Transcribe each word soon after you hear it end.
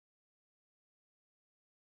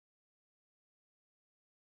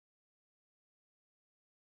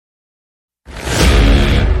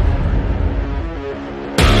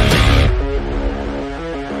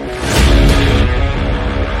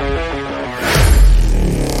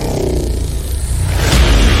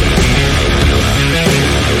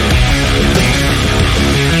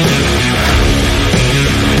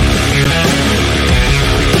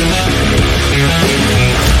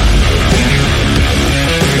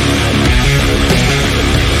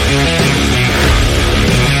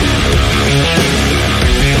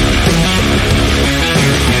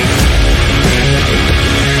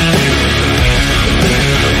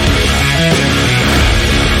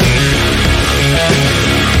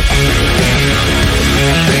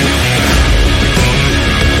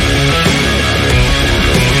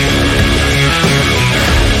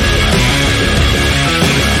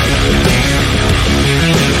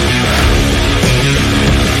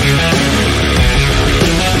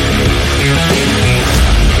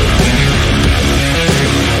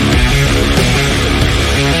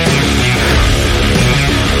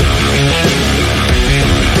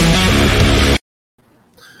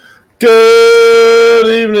Good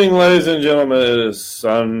evening, ladies and gentlemen. It is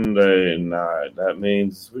Sunday night. That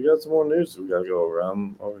means we got some more news we got to go over.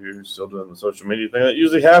 I'm over here still doing the social media thing. That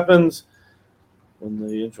usually happens when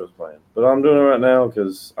the intro's playing. But I'm doing it right now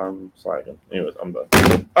because I'm slacking. Anyways, I'm done.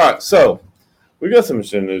 All right, so we got some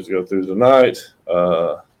interesting news to go through tonight.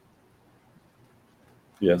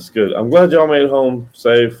 Yes, good. I'm glad y'all made it home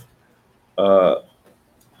safe. I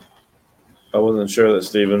wasn't sure that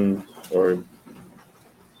Stephen or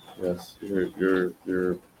yes,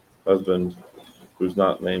 your husband, who's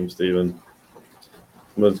not named Stephen,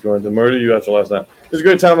 was going to murder you after last night. It was a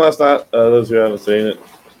great time last night. Those who haven't seen it,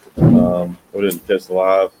 we didn't catch the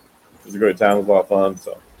live. It was a great time. It was a lot of fun.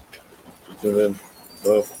 So, tune in.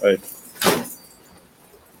 So, hey.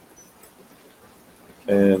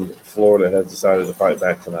 And Florida has decided to fight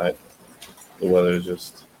back tonight. The weather is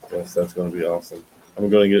just, yes, that's going to be awesome. I'm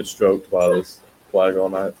going to get stroked by this flag all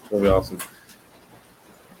night. It's going to be awesome.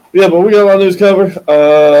 Yeah, but we got a lot of news cover.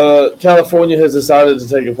 California has decided to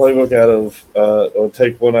take a playbook out of, or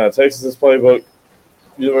take one out of Texas's playbook.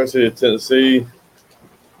 University of Tennessee.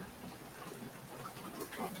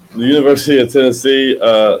 The University of Tennessee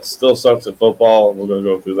still sucks at football. We're going to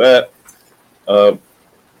go through that.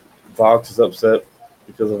 Fox is upset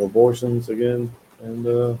because of abortions again,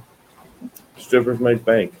 and strippers make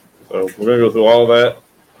bank. So we're going to go through all of that.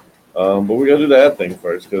 But we got to do the ad thing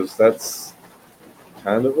first because that's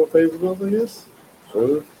kind of what pays the bills, I guess. Sort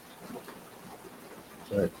of.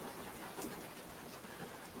 Right.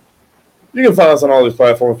 You can find us on all these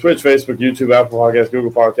platforms: Twitch, Facebook, YouTube, Apple Podcasts, Google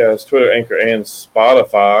Podcasts, Twitter, Anchor, and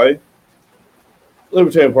Spotify.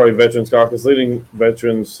 Libertarian Party Veterans Caucus, leading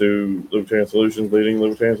veterans to Libertarian solutions, leading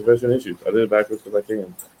libertarians to veteran issues. I did it backwards because I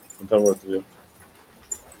can. I'm telling you what to do.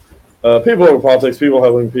 People over politics, people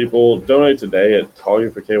helping people. Donate today at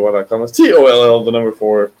TollYouForKY.com. That's TOLL, the number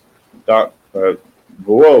 4.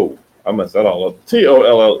 Whoa, I messed that all up.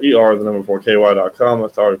 TOLLER, the number 4, KY.com.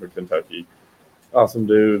 That's Tolly for Kentucky. Awesome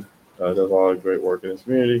dude. Does a lot of great work in his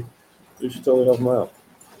community. You should totally help him out.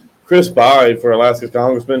 Chris Bide for Alaska's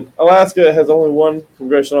congressman. Alaska has only one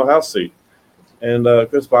congressional House seat. And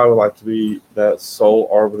Chris Bide would like to be that sole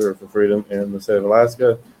arbiter for freedom in the state of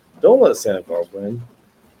Alaska. Don't let Santa Claus win.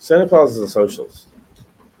 Santa Claus is a socialist.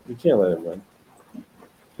 You can't let him win.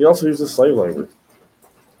 He also uses slave labor.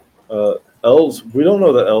 Elves, we don't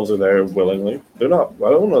know that elves are there willingly. They're not. I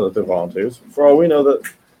don't know that they're volunteers. For all we know, that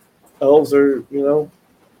elves are,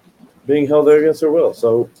 being held there against their will.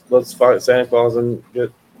 So let's fight Santa Claus and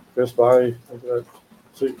get Chris Bide into that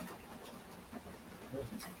seat.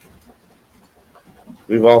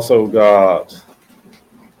 We've also got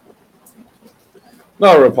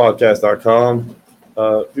NotRealPodcast.com.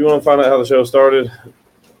 If you want to find out how the show started, a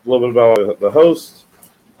little bit about the host,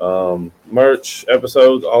 merch,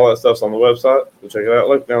 episodes, all that stuff's on the website. Go check it out.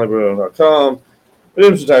 LakeNallyBruno.com.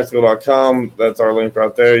 RedemptionTactical.com. That's our link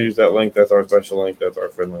right there. Use that link. That's our special link. That's our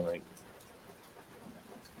friendly link.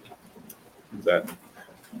 Use that.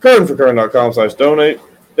 CurrentForCurrent.com/donate.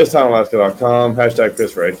 It'sTimeAlaska.com. Hashtag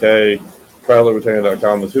ChristopherAK.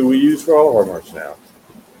 ProudLibertarian.com is who we use for all of our merch now.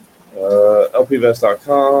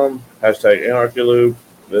 LPVest.com. Hashtag AnarchyLoop.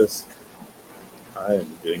 I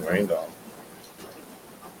am getting rained on.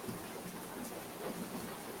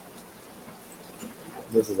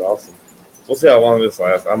 This is awesome. We'll see how long this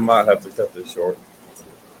lasts. I might have to cut this short.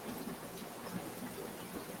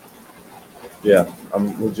 Yeah,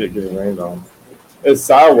 I'm legit getting rained on. It's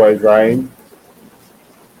sideways rain.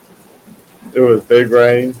 It was big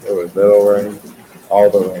rain. It was middle rain. All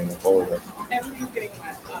the rain in Florida. Everything's getting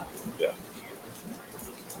wet up. Yeah.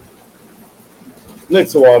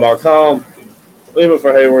 NixOwall.com.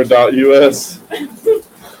 LeaveItForHayward.us.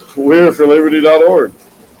 We'reForLiberty.org.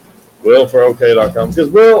 WillForOK.com. Because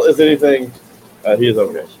Will is anything, he is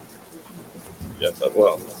okay. Yes,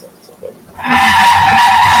 well.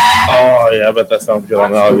 Oh, yeah, I bet that sounds good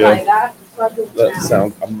on audio. That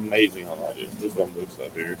sounds amazing on audio. There's one boost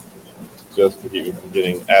up here just to keep me from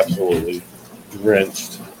getting absolutely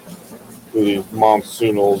drenched with these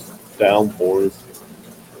monsoonal downpours.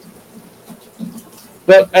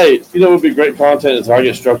 But, hey, what would be great content is if I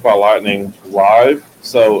get struck by lightning live.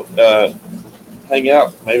 So, hang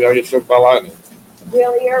out. Maybe I get struck by lightning.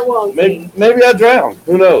 Really or won't you? Maybe I drown.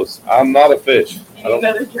 Who knows? I'm not a fish.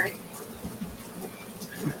 Another drink.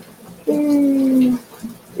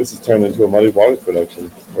 This has turned into a Muddy Waters production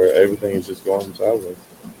where everything is just going sideways.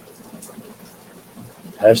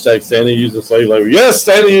 Hashtag Santa uses slave labor. Yes,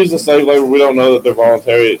 Santa uses slave labor. We don't know that they're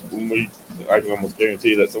voluntary. I can almost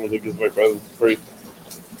guarantee that someone who gives away presents for free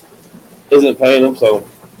isn't paying them. So,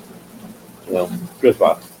 Chris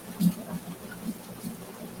Bide.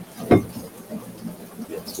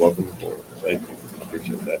 Yes, welcome aboard. Thank you. I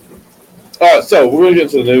appreciate that. All right, so we're going to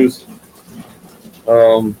get into the news.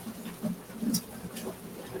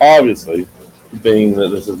 Obviously, being that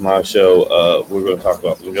this is my show, we're going to talk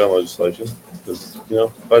about some gun legislation. Because,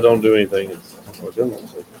 if I don't do anything, it's about gun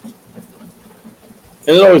legislation.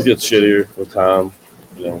 And it always gets shittier with time.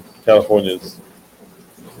 California's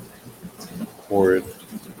horrid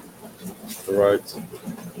for rights.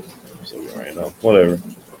 So whatever.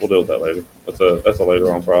 We'll deal with that later. That's a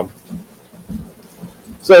later on problem.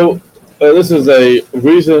 So this is a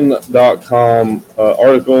Reason.com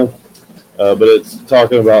article, but it's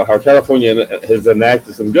talking about how California has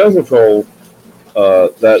enacted some gun control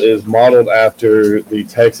that is modeled after the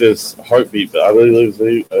Texas heartbeat bill. I believe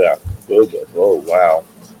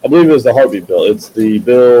I believe it was the heartbeat bill. It's the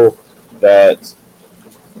bill that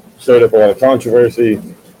stirred up a lot of controversy,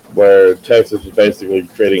 where Texas is basically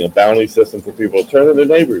creating a bounty system for people to turn to their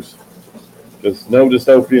neighbors. Because no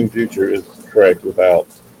dystopian future is correct without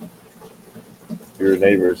your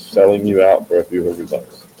neighbors selling you out for a few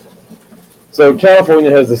 $100. So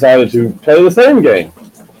California has decided to play the same game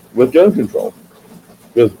with gun control.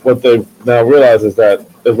 Because what they now realize is that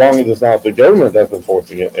as long as it's not the government that's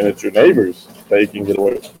enforcing it and it's your neighbors, they can get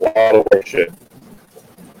away with a lot of worse shit.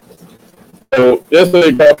 So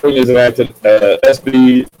yesterday, California has enacted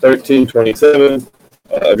SB 1327,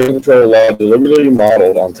 a gun control law deliberately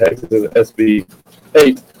modeled on Texas' SB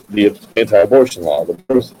 8, the anti-abortion law. The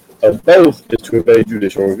purpose of both is to evade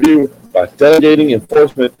judicial review by delegating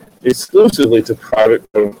enforcement exclusively to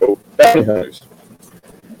private quote-unquote bounty hunters,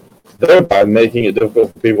 thereby making it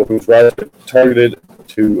difficult for people whose rights are targeted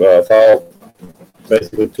to file,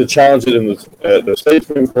 basically, to challenge it in the state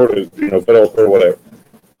Supreme Court or federal court or whatever.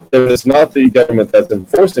 If it's not the government that's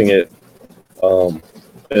enforcing it, and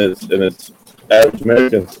it's average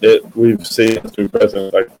Americans, we've seen it through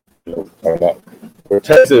presidents like talking about where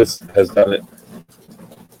Texas has done it.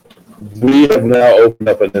 We have now opened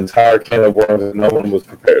up an entire can of worms that no one was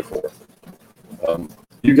prepared for.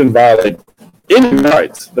 You can violate any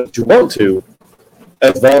rights that you want to,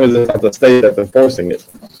 as long as it's not the state that's enforcing it.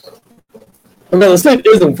 The state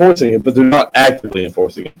is enforcing it, but they're not actively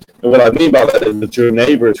enforcing it. And what I mean by that is that your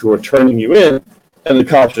neighbors who are turning you in, and the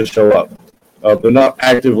cops just show up. They're not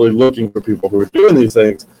actively looking for people who are doing these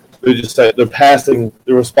things. They just say they're passing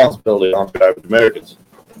the responsibility on to average Americans.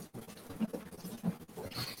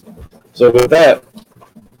 So with that,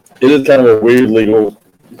 it is kind of a weird legal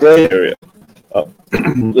gray area.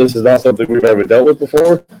 This is not something we've ever dealt with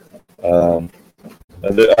before.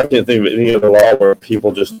 I can't think of any other law where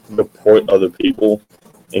people just report other people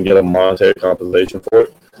and get a monetary compensation for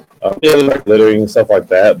it. There's like littering and stuff like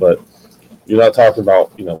that, but you're not talking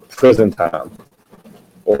about prison time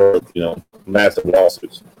or massive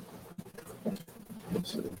lawsuits.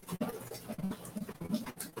 Let's see.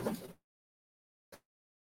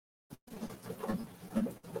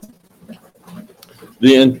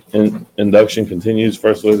 The induction continues.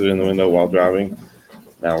 First lizard in the window while driving.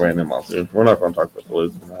 Now random monster. We're not going to talk about the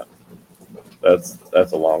lizard in that.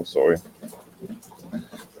 That's a long story.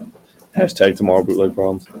 Hashtag tomorrow bootleg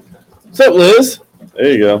problems. What's up, Liz?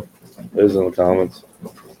 There you go. Liz in the comments.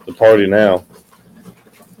 The party now.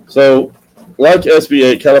 So, like SB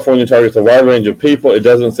 8, California targets a wide range of people. It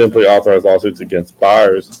doesn't simply authorize lawsuits against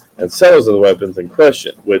buyers and sellers of the weapons in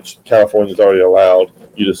question, which California's already allowed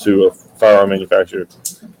you to sue a firearm manufacturer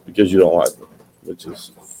because you don't like them, which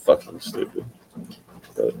is fucking stupid.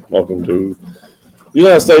 But welcome to the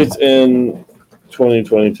United States in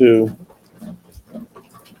 2022.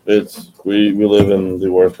 We live in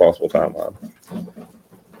the worst possible timeline.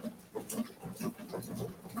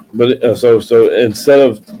 But so instead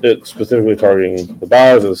of it specifically targeting the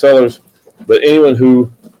buyers or the sellers, but anyone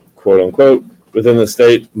who, quote unquote, within the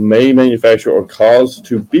state may manufacture or cause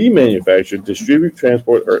to be manufactured, distribute,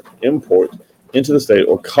 transport, or import into the state,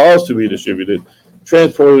 or cause to be distributed,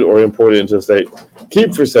 transported, or imported into the state,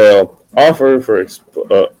 keep for sale, offer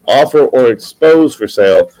or expose for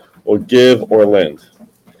sale, or give or lend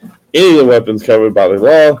any of the weapons covered by the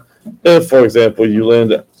law. If, for example, you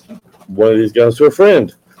lend one of these guns to a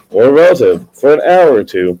friend or a relative for an hour or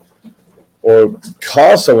two, or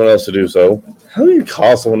cause someone else to do so, how do you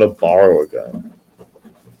cause someone to borrow a gun?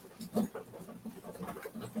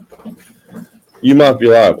 You might be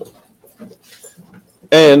liable.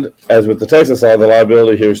 And, as with the Texas law, the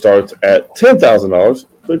liability here starts at $10,000,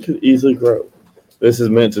 but could easily grow. This is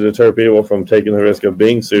meant to deter people from taking the risk of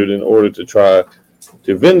being sued in order to try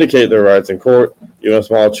to vindicate their rights in court. Even a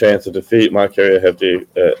small chance of defeat might carry a hefty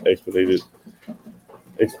expedited.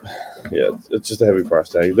 It's just a heavy price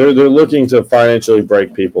tag. They're looking to financially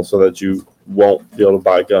break people so that you won't be able to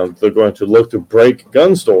buy guns. They're going to look to break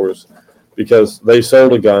gun stores because they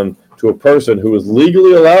sold a gun to a person who was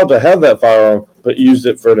legally allowed to have that firearm but used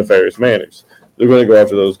it for nefarious manners. They're going to go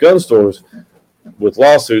after those gun stores with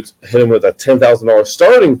lawsuits, hit them with a $10,000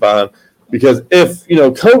 starting fine, because if,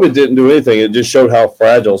 COVID didn't do anything, it just showed how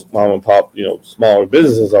fragile mom and pop, smaller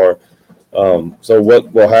businesses are. So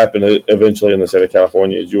what will happen eventually in the state of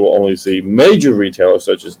California is you will only see major retailers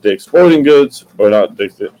such as Dick's Sporting Goods, or not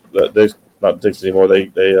Dick's anymore. They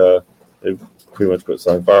pretty much quit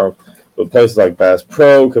selling firearms, but places like Bass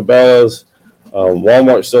Pro, Cabela's,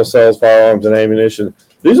 Walmart still sells firearms and ammunition.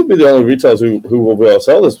 These will be the only retailers who will be able to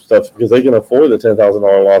sell this stuff because they can afford the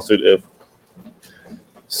 $10,000 lawsuit if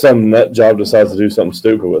some nut job decides to do something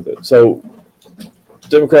stupid with it. So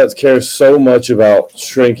Democrats care so much about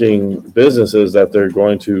shrinking businesses that they're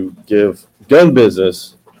going to give gun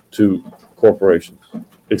business to corporations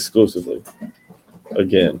exclusively.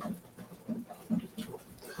 Again.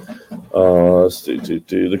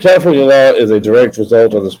 The California law is a direct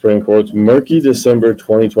result of the Supreme Court's murky December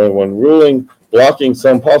 2021 ruling, blocking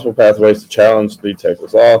some possible pathways to challenge the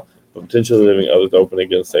Texas law, but potentially leaving others open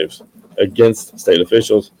against state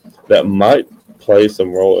officials that might play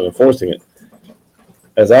some role in enforcing it.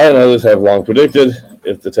 As I and others have long predicted,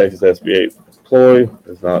 if the Texas SB 8 ploy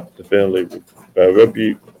is not definitively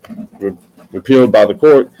repealed by the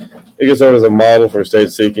court, it can serve as a model for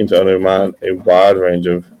states seeking to undermine a wide range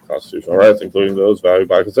of constitutional rights, including those valued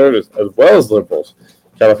by conservatives as well as liberals.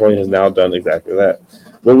 California has now done exactly that.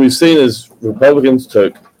 What we've seen is Republicans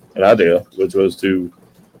took an idea, which was to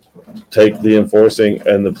take the enforcing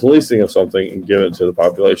and the policing of something and give it to the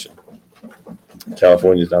population.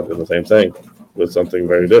 California's now doing the same thing with something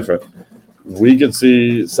very different. We could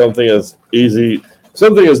see something as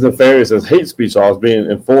nefarious as hate speech laws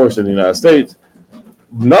being enforced in the United States,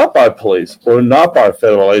 not by police or not by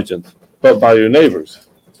federal agents, but by your neighbors.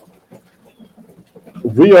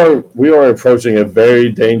 We are approaching a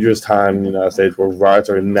very dangerous time in the United States where rights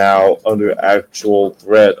are now under actual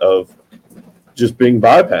threat of just being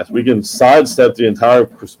bypassed. We can sidestep the entire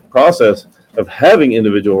process of having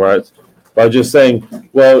individual rights by just saying,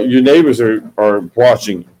 well, your neighbors are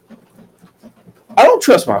watching. I don't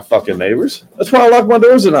trust my fucking neighbors. That's why I lock my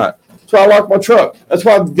doors at night. That's why I lock my truck. That's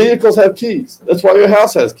why vehicles have keys. That's why your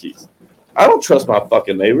house has keys. I don't trust my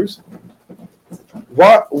fucking neighbors.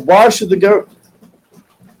 Why should the government?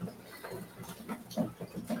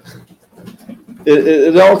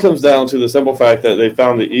 It all comes down to the simple fact that they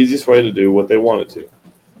found the easiest way to do what they wanted to.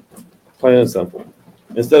 Plain and simple.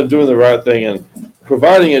 Instead of doing the right thing and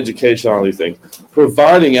providing education on these things,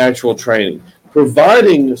 providing actual training,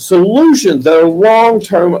 providing solutions that are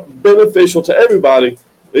long-term beneficial to everybody,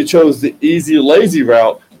 they chose the easy, lazy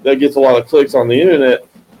route that gets a lot of clicks on the internet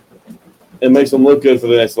and makes them look good for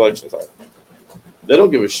the next election cycle. They don't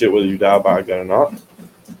give a shit whether you die by a gun or not.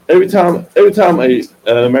 Every time an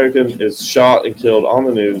American is shot and killed on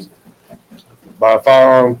the news by a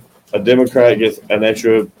firearm, a Democrat gets an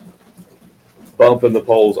extra bump in the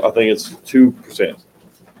polls. I think it's 2%.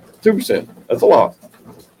 2%. That's a lot.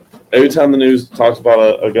 Every time the news talks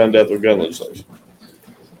about a gun death or gun legislation.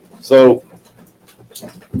 So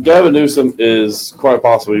Gavin Newsom is quite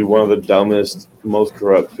possibly one of the dumbest, most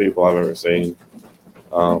corrupt people I've ever seen.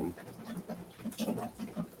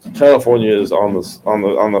 California is on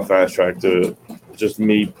the fast track to just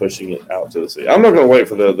me pushing it out to the sea. I'm not going to wait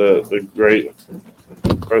for the great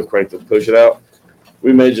earthquake to push it out.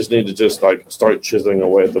 We may just need to just start chiseling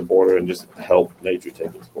away at the border and just help nature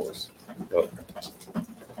take its course. But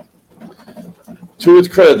to its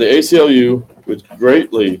credit, the ACLU,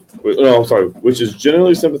 which is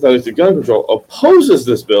generally sympathetic to gun control, opposes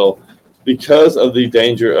this bill because of the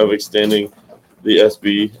danger of extending the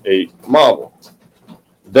SB 8 model.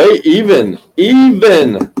 They even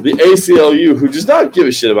the ACLU, who does not give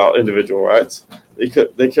a shit about individual rights, they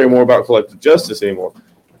care more about collective justice anymore.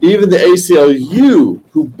 Even the ACLU,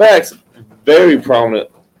 who backs very prominent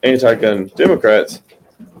anti-gun Democrats,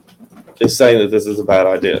 is saying that this is a bad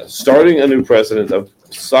idea. Starting a new precedent of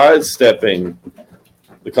sidestepping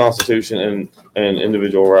the Constitution and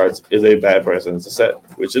individual rights is a bad precedent to set,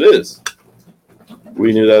 which it is.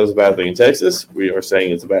 We knew that was a bad thing in Texas. We are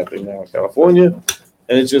saying it's a bad thing now in California.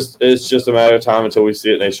 And it's just a matter of time until we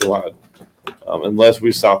see it nationwide. Unless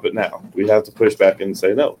we stop it now. We have to push back and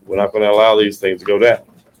say, no, we're not going to allow these things to go down.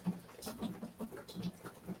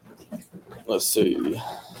 Let's see.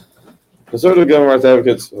 Conservative gun rights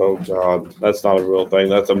advocates. Oh, God. That's not a real thing.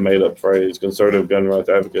 That's a made-up phrase. Conservative gun rights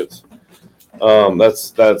advocates.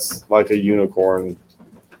 That's like a unicorn.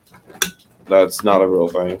 That's not a real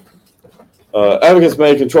thing. Advocates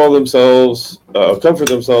may comfort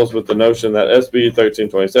themselves with the notion that SB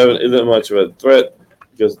 1327 isn't much of a threat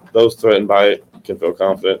because those threatened by it can feel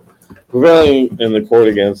confident, prevailing in the court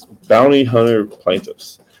against bounty hunter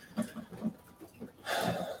plaintiffs.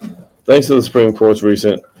 Thanks to the Supreme Court's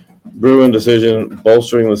recent Bruen decision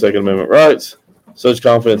bolstering the Second Amendment rights, such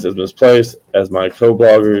confidence is misplaced as my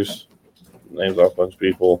co-bloggers, names off a bunch of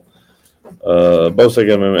people, both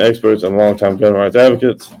Second Amendment experts and longtime gun rights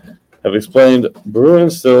advocates, have explained Bruen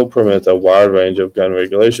still permits a wide range of gun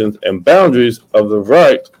regulations and boundaries of the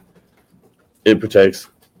right it protects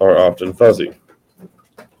are often fuzzy.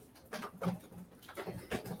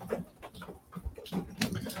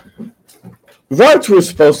 Rights were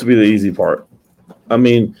supposed to be the easy part. I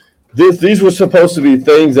mean, these were supposed to be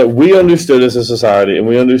things that we understood as a society, and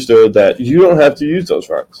we understood that you don't have to use those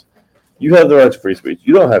rights. You have the right to free speech.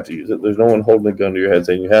 You don't have to use it. There's no one holding a gun to your head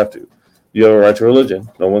saying you have to. You have a right to religion.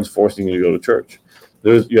 No one's forcing you to go to church.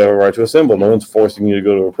 You have a right to assemble. No one's forcing you to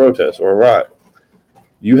go to a protest or a riot.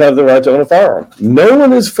 You have the right to own a firearm. No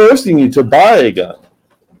one is forcing you to buy a gun.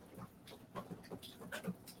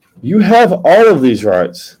 You have all of these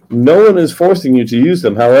rights. No one is forcing you to use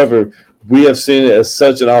them. However, we have seen it as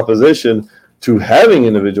such an opposition to having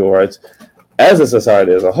individual rights as a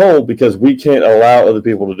society as a whole because we can't allow other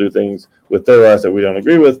people to do things with their rights that we don't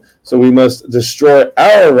agree with. So we must destroy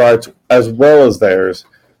our rights as well as theirs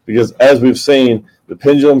because as we've seen, the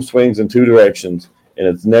pendulum swings in two directions and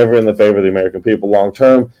it's never in the favor of the American people long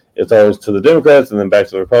term. It's always to the Democrats and then back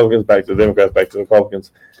to the Republicans, back to the Democrats, back to the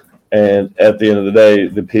Republicans. And at the end of the day,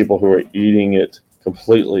 the people who are eating it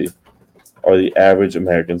completely are the average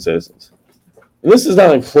American citizens. And this does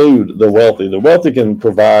not include the wealthy. The wealthy can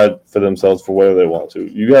provide for themselves for whatever they want to.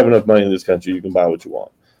 You have enough money in this country, you can buy what you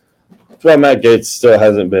want. That's why Matt Gaetz still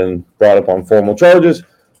hasn't been brought up on formal charges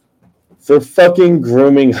for fucking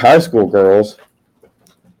grooming high school girls.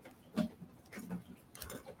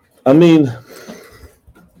 I mean,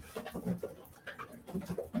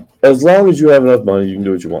 as long as you have enough money, you can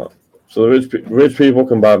do what you want. So the rich people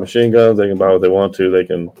can buy machine guns. They can buy what they want to. They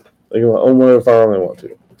can own whatever firearm they want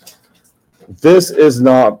to. This is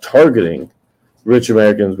not targeting rich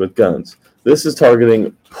Americans with guns. This is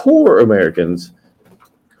targeting poor Americans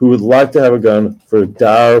who would like to have a gun for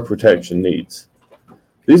dire protection needs.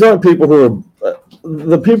 These aren't people who are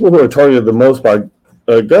the people who are targeted the most by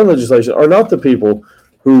gun legislation are not the people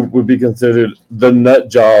who would be considered the nut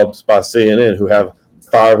jobs by CNN who have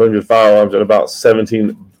 500 firearms and about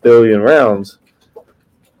 17 billion rounds.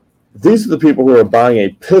 These are the people who are buying a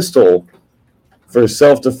pistol for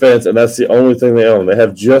self-defense, and that's the only thing they own. They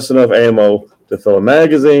have just enough ammo to fill a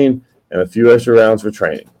magazine and a few extra rounds for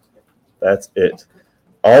training. That's it.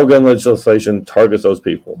 All gun legislation targets those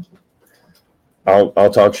people.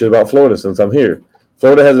 I'll talk shit about Florida since I'm here.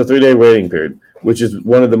 Florida has a 3-day waiting period, which is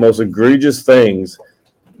one of the most egregious things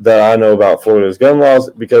that I know about Florida's gun laws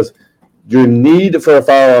because your need for a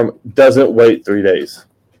firearm doesn't wait 3 days.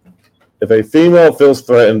 If a female feels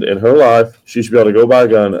threatened in her life, she should be able to go buy a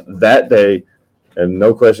gun that day and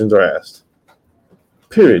no questions are asked.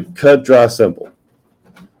 Period. Cut, dry, simple.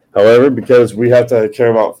 However, because we have to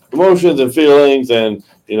care about emotions and feelings and,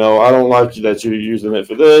 I don't like you that you're using it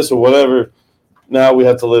for this or whatever, now we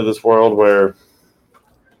have to live this world where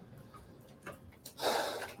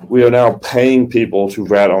we are now paying people to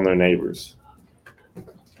rat on their neighbors.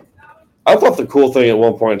 I thought the cool thing at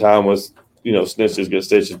one point in time was, snitches get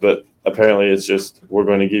stitches, but apparently it's just we're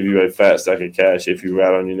going to give you a fat stack of cash if you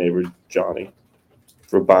rat on your neighbor Johnny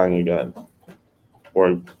for buying a gun.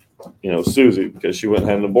 Or, Susie because she went and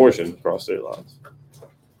had an abortion across state lines.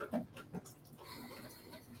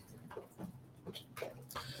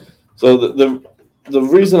 So the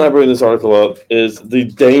reason I bring this article up is the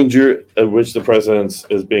danger at which the president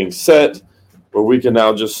is being set, where we can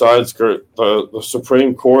now just side skirt the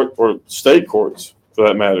Supreme Court or state courts, for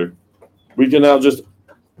that matter. We can now just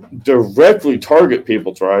directly target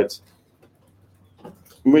people's rights.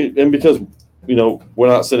 And because, we're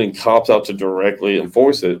not sending cops out to directly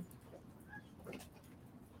enforce it,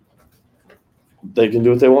 they can do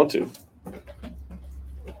what they want to.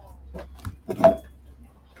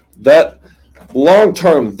 That long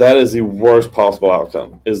term, that is the worst possible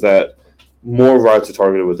outcome, is that more rights are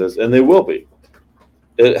targeted with this, and they will be.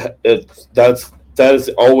 That is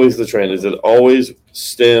always the trend, is it always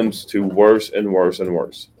stems to worse and worse and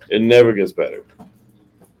worse. It never gets better.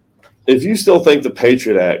 If you still think the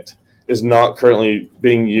Patriot Act is not currently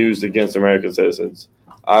being used against American citizens,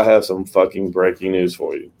 I have some fucking breaking news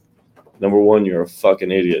for you. Number one, you're a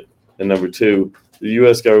fucking idiot. And number two, the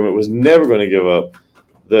U.S. government was never going to give up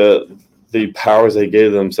the powers they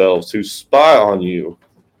gave themselves to spy on you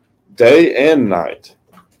day and night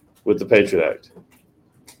with the Patriot Act.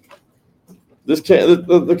 This can't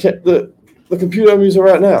the computer I'm using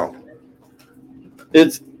right now.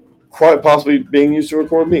 It's quite possibly being used to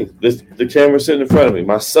record me. The camera sitting in front of me,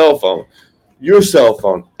 my cell phone, your cell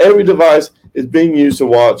phone, every device is being used to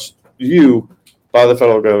watch you by the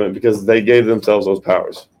federal government because they gave themselves those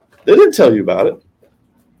powers. They didn't tell you about it.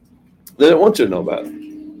 They didn't want you to know about it.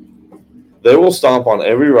 They will stomp on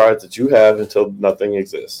every right that you have until nothing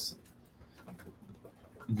exists.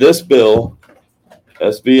 This bill,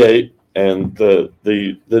 SB 8, and the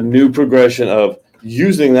new progression of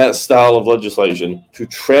using that style of legislation to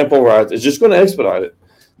trample rights is just going to expedite it.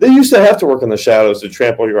 They used to have to work in the shadows to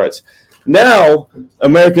trample your rights. Now,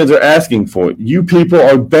 Americans are asking for it. You people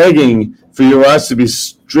are begging for your rights to be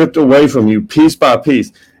stripped away from you piece by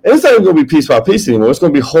piece. And it's not even going to be piece by piece anymore. It's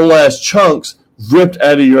going to be whole ass chunks ripped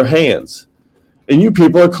out of your hands. And you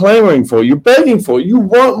people are clamoring for it. You're begging for it. You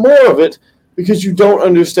want more of it because you don't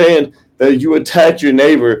understand that you attack your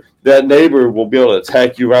neighbor, that neighbor will be able to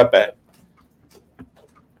attack you right back.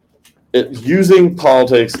 Using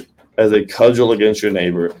politics as a cudgel against your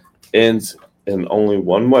neighbor ends in only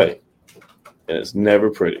one way, and it's never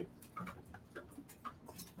pretty.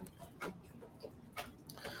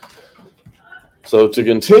 So to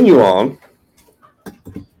continue on,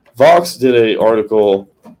 Vox did an article.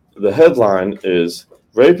 The headline is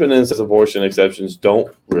 "Rape and Incest Abortion Exceptions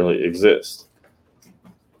Don't Really Exist,"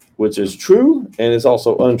 which is true and is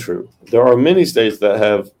also untrue. There are many states that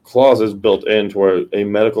have clauses built in to where a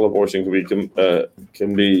medical abortion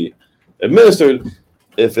can be administered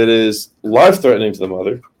if it is life-threatening to the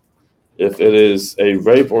mother, if it is a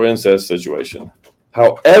rape or incest situation.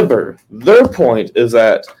 However, their point is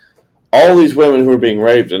that all these women who are being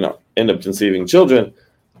raped and end up conceiving children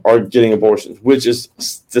are getting abortions, which is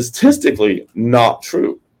statistically not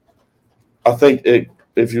true. I think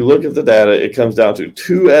if you look at the data, it comes down to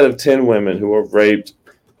 2 out of 10 women who are raped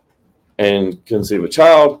and conceive a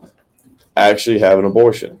child actually have an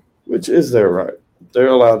abortion, which is their right. They're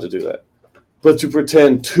allowed to do that. But to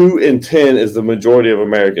pretend 2 in 10 is the majority of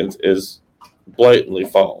Americans is blatantly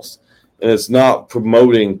false. And it's not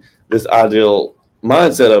promoting this ideal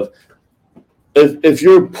mindset of, if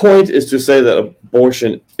your point is to say that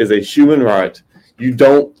abortion is a human right, you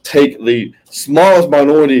don't take the smallest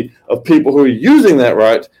minority of people who are using that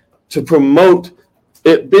right to promote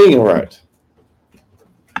it being a right.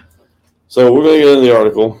 So we're going to get into the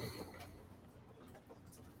article.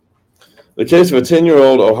 The case of a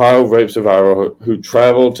 10-year-old Ohio rape survivor who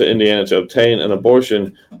traveled to Indiana to obtain an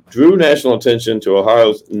abortion drew national attention to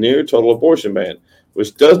Ohio's near-total abortion ban,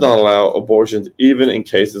 which does not allow abortions even in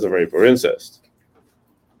cases of rape or incest.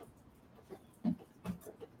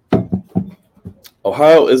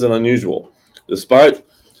 Ohio isn't unusual. Despite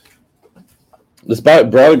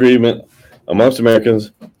broad agreement amongst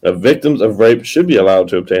Americans that victims of rape should be allowed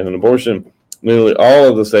to obtain an abortion, nearly all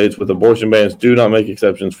of the states with abortion bans do not make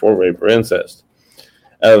exceptions for rape or incest.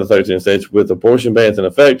 Out of the 13 states with abortion bans in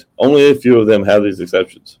effect, only a few of them have these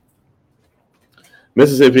exceptions.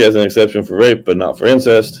 Mississippi has an exception for rape, but not for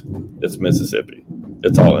incest. It's Mississippi.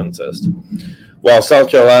 It's all incest. While South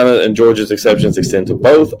Carolina and Georgia's exceptions extend to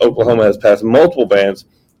both, Oklahoma has passed multiple bans,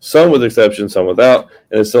 some with exceptions, some without,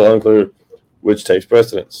 and it's still unclear which takes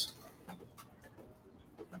precedence.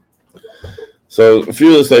 So a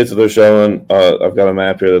few of the states that they're showing, I've got a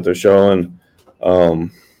map here that they're showing.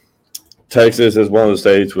 Texas is one of the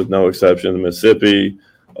states with no exceptions. Mississippi,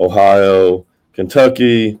 Ohio,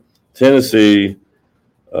 Kentucky, Tennessee,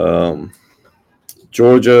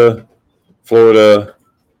 Georgia, Florida,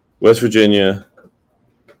 West Virginia,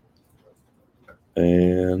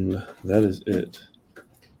 and that is it.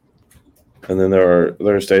 And then there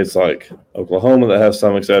are states like Oklahoma that have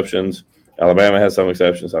some exceptions. Alabama has some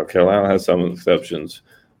exceptions. South Carolina has some exceptions.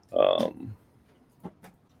 Yeah.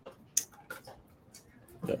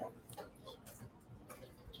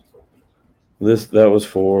 That was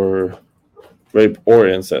for rape or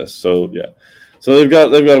incest. So yeah. So they've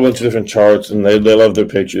got a bunch of different charts, and they love their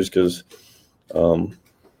pictures because,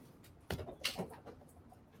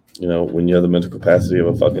 when you have the mental capacity of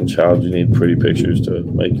a fucking child, you need pretty pictures to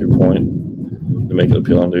make your point, to make it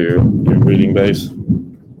appeal onto your reading base.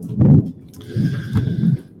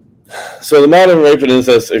 So the modern rape and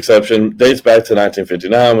incest exception dates back to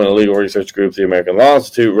 1959 when a legal research group, the American Law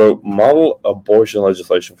Institute, wrote model abortion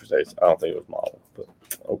legislation for states. I don't think it was model, but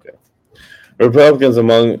okay. Republicans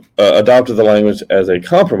adopted the language as a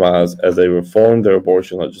compromise as they reformed their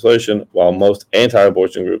abortion legislation, while most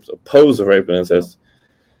anti-abortion groups oppose the rape and incest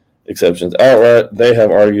exceptions outright. They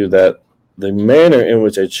have argued that the manner in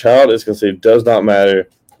which a child is conceived does not matter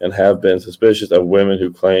and have been suspicious of women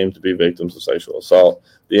who claim to be victims of sexual assault.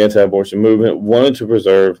 The anti-abortion movement wanted to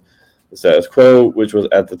preserve the status quo, which was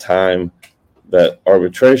at the time that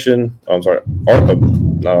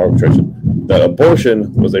that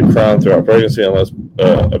abortion was a crime throughout pregnancy unless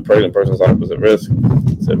a pregnant person's life was at risk,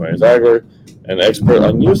 said Mary Ziegler, an expert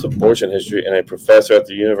on U.S. abortion history and a professor at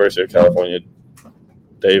the University of California,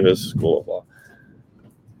 Davis School of Law.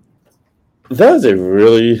 That is a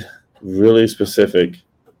really, really specific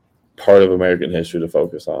part of American history to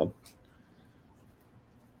focus on.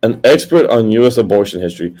 An expert on U.S. abortion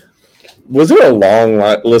history. Was there a long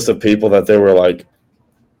list of people that they were like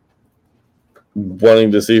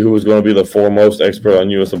wanting to see who was going to be the foremost expert on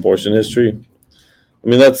U.S. abortion history? I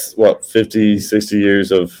mean, that's 50, 60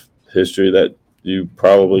 years of history that you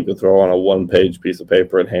probably could throw on a one-page piece of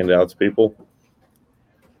paper and hand it out to people.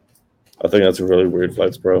 I think that's a really weird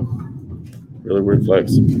flex, bro. Really weird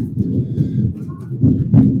flex.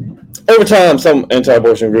 Over time, some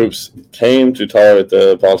anti-abortion groups came to tolerate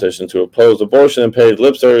the politicians who opposed abortion and paid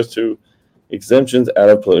lip service to exemptions out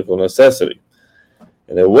of political necessity.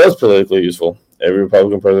 And it was politically useful. Every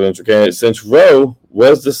Republican presidential candidate since Roe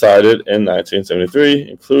was decided in 1973,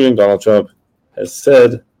 including Donald Trump, has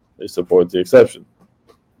said they support the exception.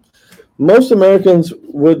 Most Americans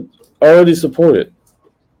would already support it.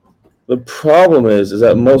 The problem is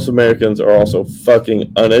that most Americans are also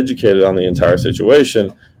fucking uneducated on the entire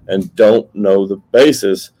situation and don't know the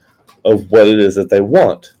basis of what it is that they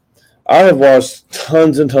want. I have watched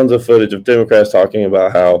tons and tons of footage of Democrats talking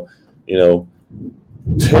about how,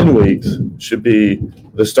 10 weeks should be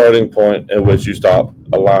the starting point at which you stop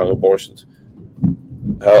allowing abortions.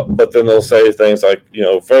 But then they'll say things like,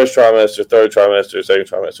 first trimester, third trimester, second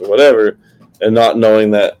trimester, whatever, and not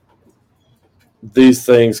knowing that these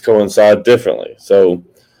things coincide differently. So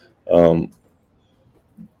it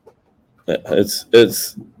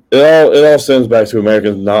all stems back to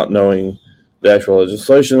Americans not knowing the actual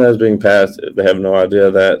legislation that is being passed. They have no idea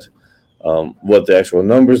that what the actual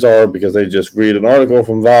numbers are because they just read an article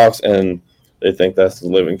from Vox and they think that's the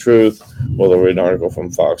living truth. Or they'll read an article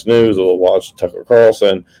from Fox News, or they'll watch Tucker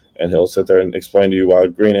Carlson, and he'll sit there and explain to you why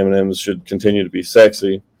green M&Ms should continue to be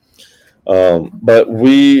sexy. But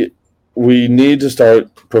we need to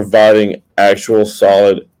start providing actual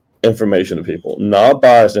solid information to people, not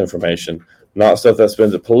biased information, not stuff that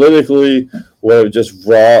spins it politically, whatever, just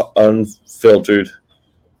raw, unfiltered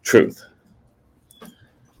truth.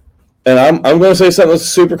 And I'm going to say something that's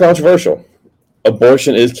super controversial.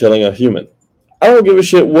 Abortion is killing a human. I don't give a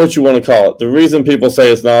shit what you want to call it. The reason people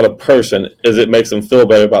say it's not a person is it makes them feel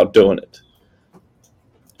better about doing it.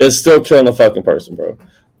 It's still killing a fucking person, bro.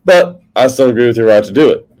 But I still agree with your right to do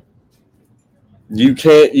it. You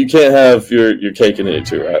can't have your cake and eat it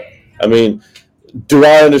too, right? I mean, do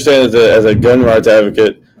I understand as a gun rights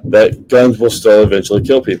advocate that guns will still eventually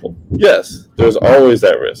kill people? Yes, there's always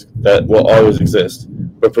that risk. That will always exist.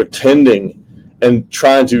 But pretending and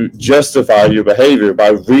trying to justify your behavior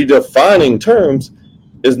by redefining terms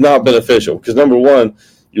is not beneficial. Because number one,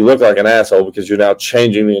 you look like an asshole because you're now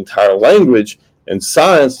changing the entire language and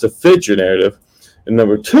science to fit your narrative. And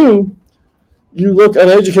number two, you look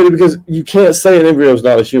uneducated because you can't say an embryo is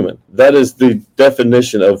not a human. That is the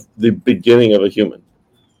definition of the beginning of a human.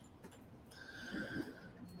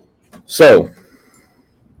 So,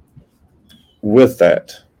 with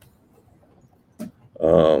that,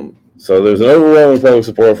 so there's an overwhelming public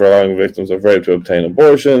support for allowing victims of rape to obtain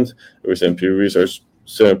abortions. A recent Pew Research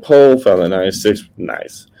Center poll found that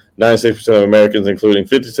 96% of Americans, including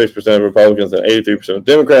 56% of Republicans and 83% of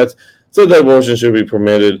Democrats, said that abortion should be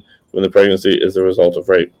permitted when the pregnancy is the result of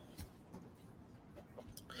rape.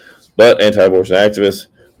 But anti-abortion activists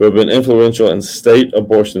who have been influential in state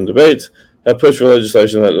abortion debates have pushed for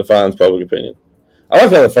legislation that defines public opinion. I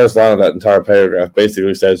like how the first line of that entire paragraph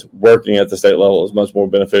basically says working at the state level is much more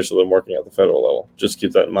beneficial than working at the federal level. Just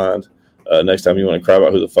keep that in mind. Next time you want to cry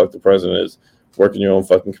about who the fuck the president is, work in your own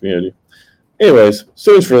fucking community. Anyways,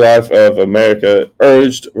 Students for Life of America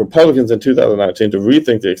urged Republicans in 2019 to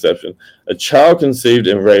rethink the exception. A child conceived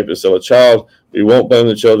in rape is still a child. We won't blame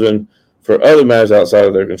the children for other matters outside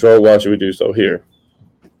of their control. Why should we do so here?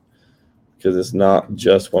 Because it's not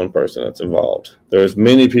just one person that's involved. There's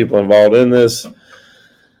many people involved in this.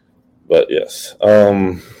 But yes,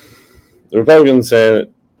 the Republican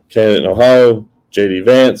candidate in Ohio, J.D.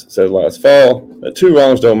 Vance, said last fall that two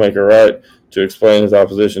wrongs don't make a right, to explain his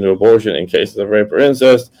opposition to abortion in cases of rape or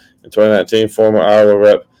incest. In 2019, former Iowa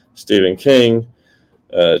Rep. Stephen King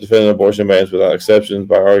defended abortion bans without exceptions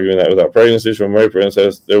by arguing that without pregnancies from rape or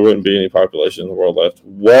incest, there wouldn't be any population in the world left.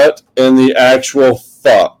 What in the actual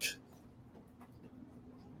fuck?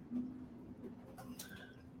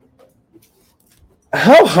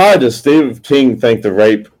 how high does Steve King think the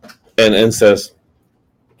rape and incest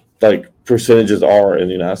percentages are in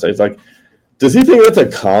the United States? Like, does he think that's a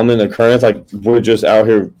common occurrence? Like, we're just out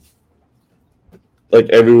here, like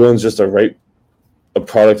everyone's just a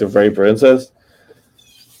product of rape or incest?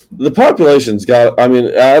 The population's got. I mean,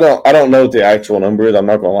 I don't know what the actual number is. I'm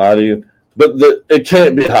not gonna lie to you, but it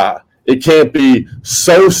can't be high. It can't be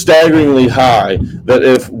so staggeringly high that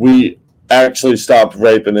if we actually stopped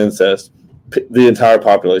rape and incest, the entire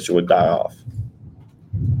population would die off.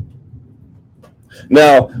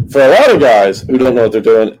 Now, for a lot of guys who don't know what they're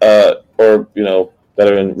doing, or that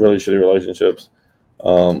are in really shitty relationships,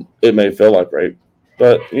 it may feel like rape,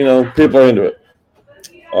 but people are into it.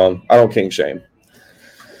 I don't kink shame.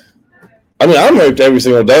 I mean, I'm raped every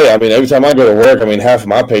single day. I mean, every time I go to work, I mean, half of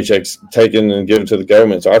my paycheck's taken and given to the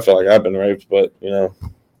government, so I feel like I've been raped. But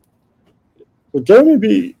would government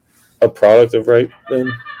be a product of rape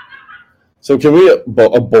then? So can we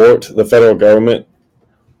abort the federal government?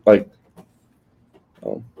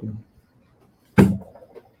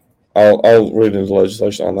 I'll read into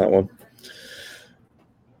legislation on that one.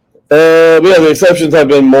 But yeah, the exceptions have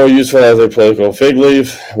been more useful as a political fig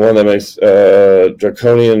leaf, one that makes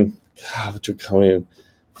draconian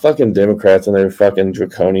fucking Democrats and their fucking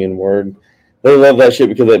draconian word. They love that shit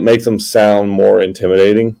because it makes them sound more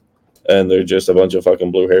intimidating, and they're just a bunch of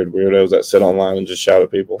fucking blue-haired weirdos that sit online and just shout at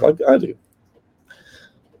people like I do.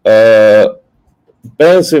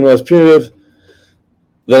 Bans seem less punitive.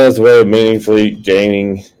 That is a way of meaningfully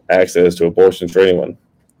gaining access to abortions for anyone.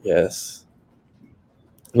 Yes.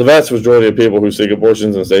 The vast majority of people who seek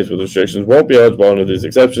abortions in states with restrictions won't be eligible under these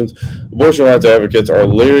exceptions. Abortion rights advocates are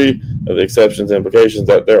leery of the exceptions and implications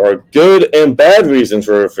that there are good and bad reasons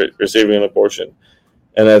for receiving an abortion.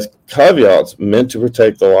 And as caveats meant to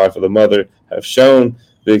protect the life of the mother have shown,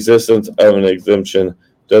 the existence of an exemption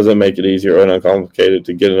doesn't make it easier or uncomplicated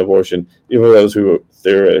to get an abortion, even for those who are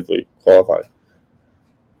theoretically qualified.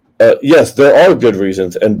 Yes, there are good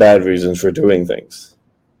reasons and bad reasons for doing things.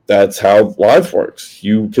 That's how life works.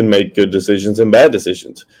 You can make good decisions and bad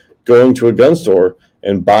decisions. Going to a gun store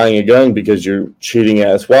and buying a gun because your cheating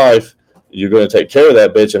ass wife, you're going to take care of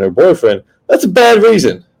that bitch and her boyfriend, that's a bad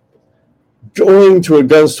reason. Going to a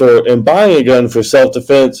gun store and buying a gun for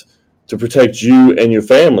self-defense to protect you and your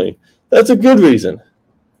family, that's a good reason.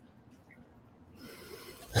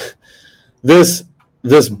 This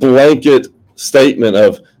blanket statement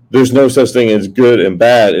of there's no such thing as good and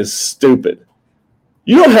bad is stupid.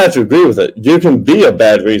 You don't have to agree with it. You can be a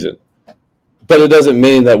bad reason, but it doesn't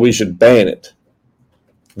mean that we should ban it.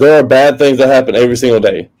 There are bad things that happen every single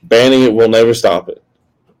day. Banning it will never stop it.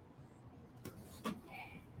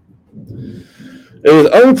 It is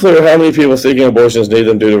unclear how many people seeking abortions need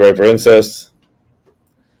them due to rape or incest.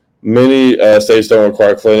 Many states don't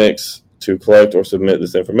require clinics to collect or submit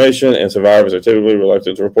this information, and survivors are typically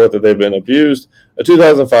reluctant to report that they've been abused. A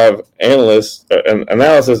 2005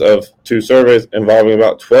 analysis of 2 surveys involving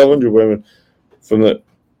about 1,200 women from the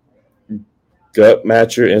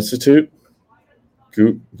Guttmacher Institute,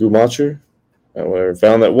 Guttmacher,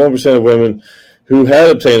 found that 1% of women who had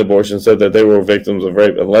obtained abortions said that they were victims of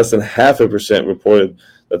rape, and less than 0.5% reported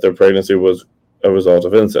that their pregnancy was a result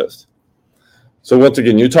of incest. So once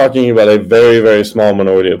again, you're talking about a very, very small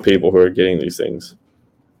minority of people who are getting these things.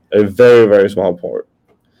 A very, very small part.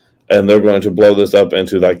 And they're going to blow this up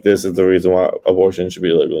into this is the reason why abortion should be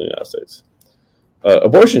illegal in the United States.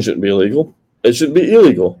 Abortion shouldn't be illegal. It shouldn't be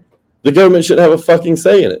illegal. The government shouldn't have a fucking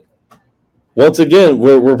say in it. Once again,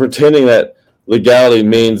 we're pretending that legality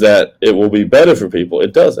means that it will be better for people.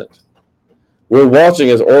 It doesn't. We're watching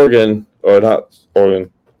as Portland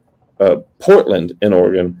in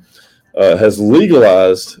Oregon, has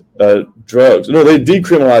legalized drugs. No, they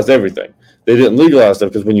decriminalized everything. They didn't legalize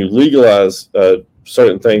stuff because when you legalize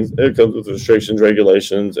certain things, it comes with restrictions,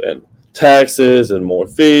 regulations, and taxes, and more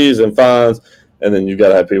fees and fines. And then you've got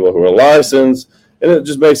to have people who are licensed. And it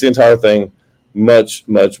just makes the entire thing much,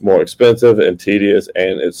 much more expensive and tedious,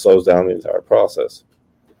 and it slows down the entire process.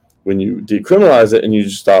 When you decriminalize it and you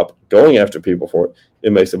just stop going after people for it,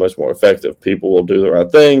 it makes it much more effective. People will do the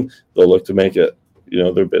right thing. They'll look to make it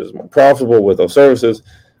their business more profitable with those services,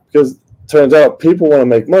 because it turns out people want to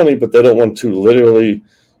make money, but they don't want to literally,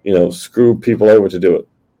 screw people over to do it,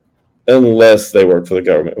 unless they work for the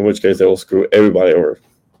government, in which case they will screw everybody over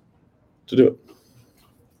to do it.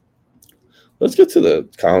 Let's get to the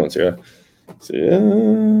comments here.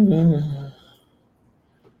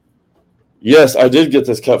 Yes, I did get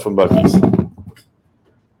this cut from Buc-ee's.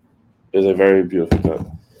 It's a very beautiful cut.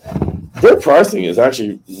 Their pricing is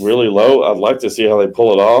actually really low. I'd like to see how they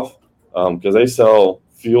pull it off, because they sell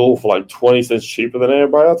fuel for like 20 cents cheaper than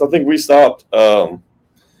everybody else. I think we stopped. I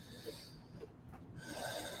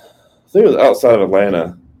think it was outside of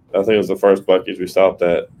Atlanta. I think it was the first Buc-ee's we stopped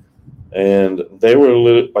at, and they were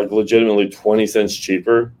legitimately 20 cents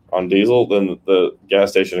cheaper on diesel than the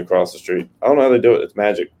gas station across the street. I don't know how they do it. It's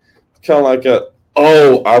magic. It's kind of like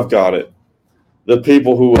I've got it. The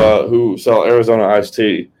people who sell Arizona iced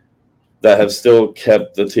tea that have still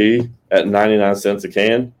kept the tea at 99 cents a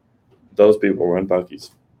can, those people run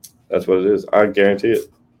Buc-ee's. That's what it is. I guarantee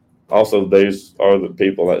it. Also, these are the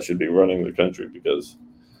people that should be running the country, because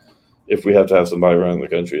if we have to have somebody running the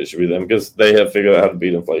country, it should be them, because they have figured out how to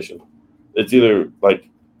beat inflation. It's either like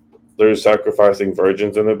they're sacrificing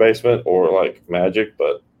virgins in their basement or like magic,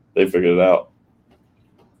 but they figured it out.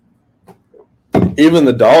 Even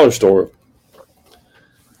the dollar store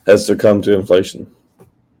has succumbed to inflation.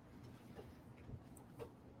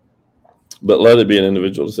 But let it be an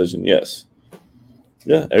individual decision, yes.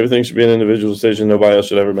 Yeah, everything should be an individual decision. Nobody else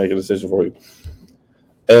should ever make a decision for you.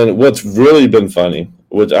 And what's really been funny,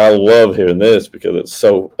 which I love hearing this because it's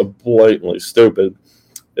so blatantly stupid,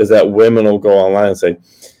 is that women will go online and say,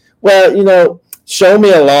 well, show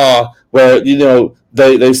me a law where,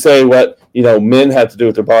 they say what, men have to do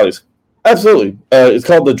with their bodies. Absolutely. It's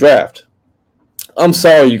called the draft. I'm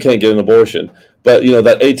sorry you can't get an abortion, but,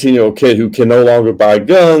 that 18-year-old kid who can no longer buy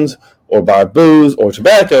guns or buy booze or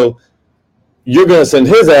tobacco, you're going to send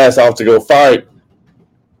his ass off to go fight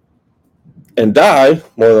and die,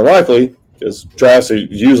 more than likely, because drafts are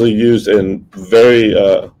usually used in very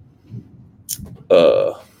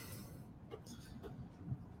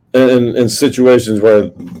in situations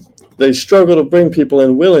where they struggle to bring people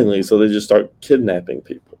in willingly, so they just start kidnapping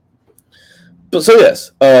people. But so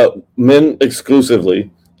yes, men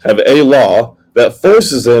exclusively have a law that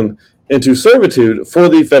forces them into servitude for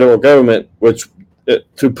the federal government,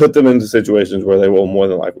 to put them into situations where they will more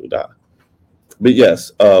than likely die. But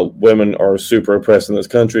yes, women are super oppressed in this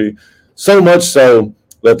country, so much so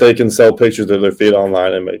that they can sell pictures of their feet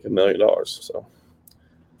online and make $1 million. So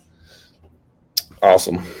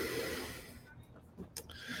awesome.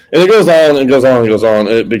 And it goes on and goes on and goes on.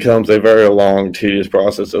 It becomes a very long, tedious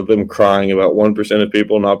process of them crying about 1% of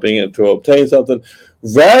people not being able to obtain something,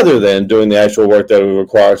 rather than doing the actual work that we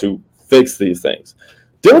require to fix these things.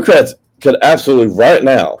 Democrats could absolutely right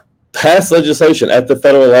now pass legislation at the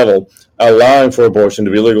federal level allowing for abortion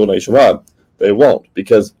to be legal nationwide. They won't,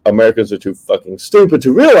 because Americans are too fucking stupid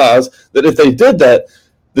to realize that if they did that,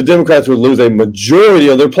 the Democrats would lose a majority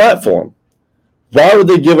of their platform. Why would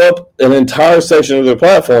they give up an entire section of their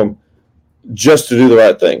platform just to do the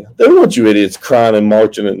right thing? They don't want you idiots crying and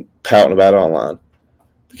marching and pouting about it online,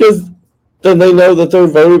 because then they know that their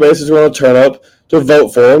voting base is going to turn up to vote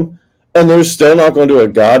for them, and they're still not going to do a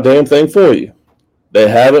goddamn thing for you. They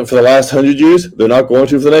haven't for the last 100 years. They're not going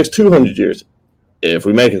to for the next 200 years, if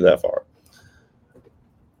we make it that far.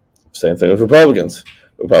 Same thing with Republicans.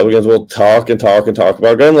 Republicans will talk and talk and talk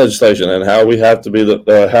about gun legislation and how we have to be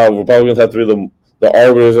how Republicans have to be the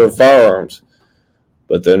arbiters of firearms.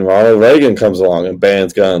 But then Ronald Reagan comes along and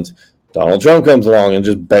bans guns. Donald Trump comes along and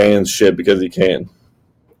just bans shit because he can.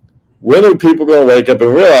 When are people going to wake up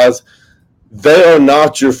and realize they are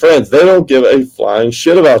not your friends? They don't give a flying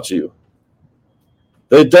shit about you.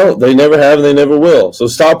 They don't. They never have and they never will. So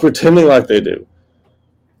stop pretending like they do.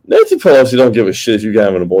 Nancy Pelosi don't give a shit if you can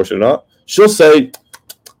have an abortion or not. She'll say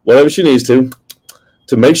whatever she needs to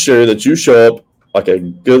make sure that you show up like a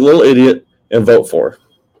good little idiot and vote for her.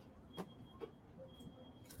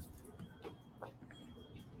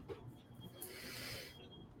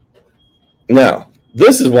 Now,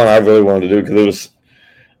 this is one I really wanted to do because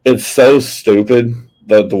it's so stupid,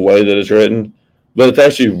 the way that it's written, but it's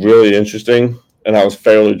actually really interesting. And I was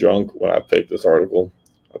fairly drunk when I picked this article.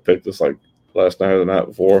 I picked this like last night or the night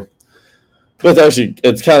before. But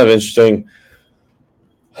it's kind of interesting,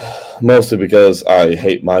 mostly because I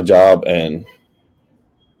hate my job and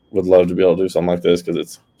would love to be able to do something like this because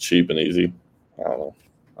it's cheap and easy. I don't know.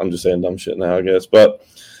 I'm just saying dumb shit now, I guess. But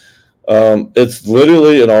it's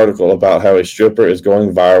literally an article about how a stripper is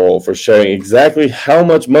going viral for sharing exactly how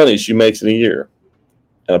much money she makes in a year.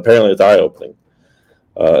 And apparently it's eye-opening.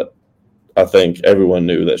 I think everyone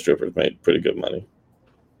knew that strippers made pretty good money,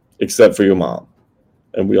 except for your mom.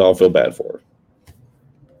 And we all feel bad for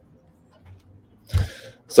her.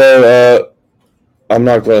 So I'm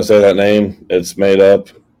not going to say that name. It's made up,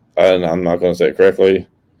 and I'm not going to say it correctly.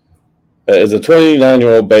 It's a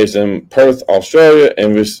 29-year-old based in Perth, Australia,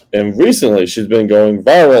 and recently she's been going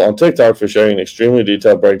viral on TikTok for sharing an extremely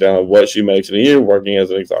detailed breakdown of what she makes in a year working as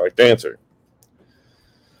an exotic dancer.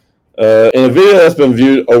 In a video that's been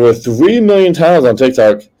viewed over 3 million times on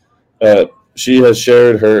TikTok, she has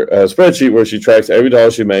shared her spreadsheet where she tracks every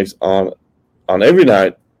dollar she makes on every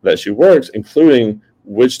night that she works, including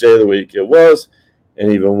which day of the week it was,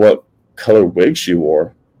 and even what color wig she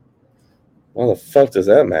wore. Why the fuck does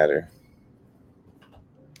that matter?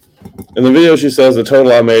 In the video, she says the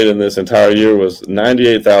total I made in this entire year was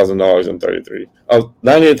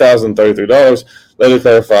 $98,033. Later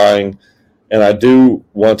clarifying, and I do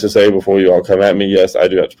want to say before you all come at me, yes, I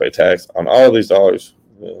do have to pay tax on all of these dollars.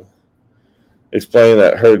 Explaining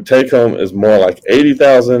that her take home is more like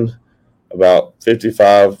 $80,000, about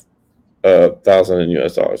 $55,000 in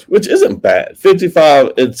US dollars, which isn't bad.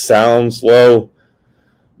 55, it sounds low,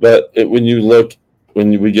 but when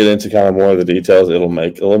we get into kind of more of the details, it'll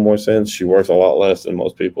make a little more sense. She works a lot less than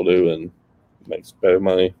most people do and makes better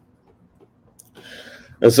money.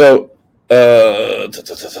 And so it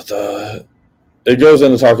goes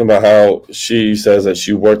into talking about how she says that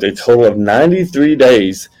she worked a total of 93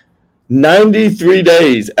 days. 93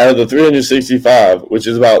 days out of the 365, which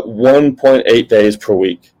is about 1.8 days per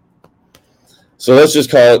week. So let's just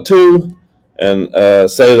call it 2 and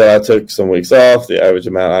say that I took some weeks off. The average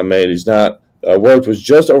amount I made each night I worked was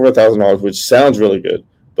just over $1,000, which sounds really good,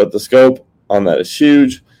 but the scope on that is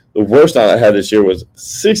huge. The worst night I had this year was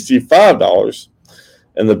 $65,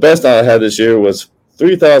 and the best night I had this year was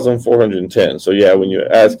 $3,410. So yeah, when you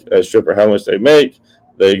ask a stripper how much they make,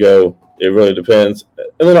 they go, it really depends,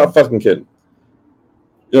 and they're not fucking kidding.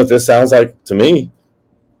 You know what this sounds like to me?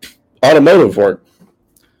 Automotive work.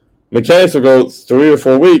 Mechanics will go 3 or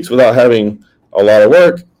 4 weeks without having a lot of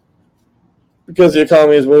work because the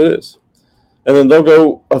economy is what it is. And then they'll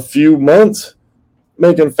go a few months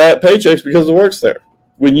making fat paychecks because the work's there.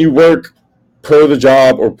 When you work per the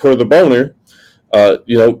job or per the boner, it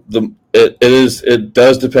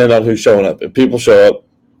does depend on who's showing up. If people show up,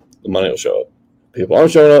 the money will show up. If people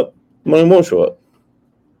aren't showing up, the money won't show up.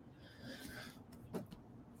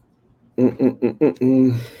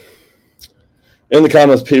 In the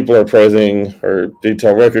comments, people are praising her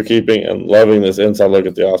detailed record keeping and loving this inside look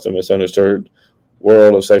at the often misunderstood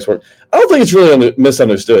world of sex work. I don't think it's really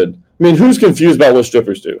misunderstood. I mean, who's confused about what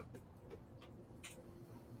strippers do?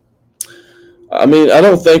 I mean, I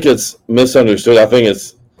don't think it's misunderstood. I think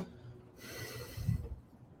it's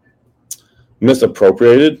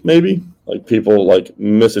misappropriated, maybe. Like people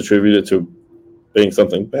misattribute it to being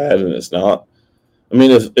something bad, and it's not. I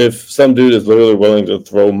mean, if some dude is literally willing to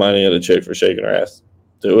throw money at a chick for shaking her ass,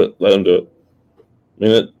 do it. Let him do it. I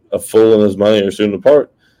mean, a fool and his money are soon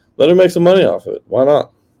apart. Let her make some money off of it. Why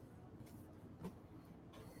not?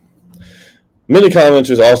 Many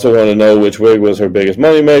commenters also want to know which wig was her biggest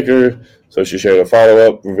moneymaker, so she shared a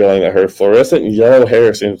follow-up revealing that her fluorescent yellow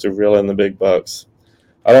hair seems to reel in the big bucks.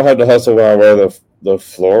 I don't have to hustle when I wear the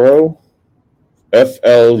fluoro.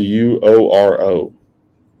 Fluoro.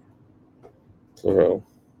 Fluoro.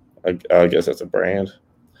 I guess that's a brand.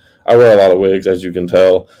 I wear a lot of wigs, as you can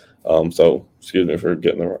tell, so excuse me for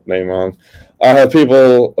getting the name wrong. I have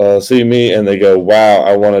people see me and they go, wow,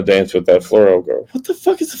 I want to dance with that fluoro girl. What the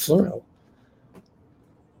fuck is a fluoro?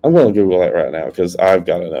 I'm going to Google that right now because I've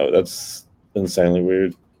got to know. That's insanely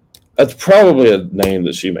weird. That's probably a name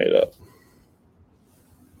that she made up.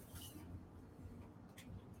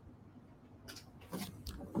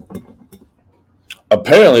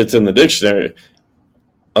 Apparently, it's in the dictionary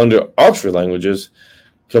under Oxford languages,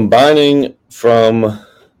 combining from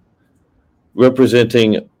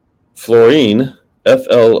representing fluorine,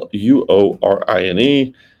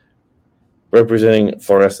 Fluorine, representing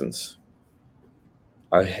fluorescence.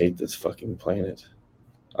 I hate this fucking planet.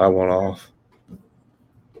 I want off.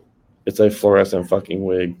 It's a fluorescent fucking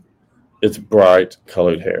wig. It's bright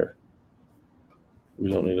colored hair.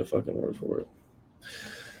 We don't need a fucking word for it.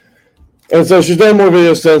 And so she's done more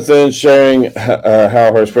videos since then, sharing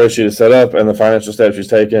how her spreadsheet is set up and the financial steps she's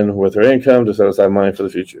taken with her income to set aside money for the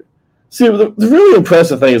future. See, the really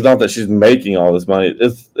impressive thing is not that she's making all this money.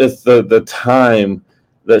 It's the time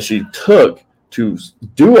that she took to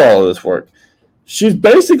do all of this work. She's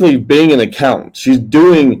basically being an accountant. She's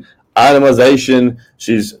doing itemization.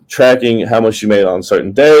 She's tracking how much she made on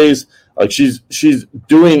certain days. Like she's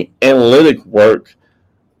doing analytic work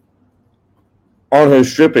on her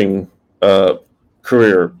stripping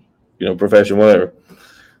career, profession, whatever.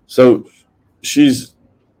 So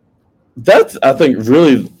that's, I think,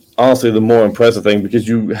 really, honestly, the more impressive thing, because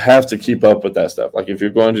you have to keep up with that stuff. Like if you're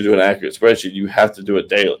going to do an accurate spreadsheet, you have to do it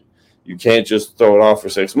daily. You can't just throw it off for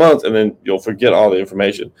 6 months and then you'll forget all the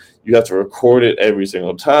information. You have to record it every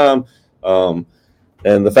single time. And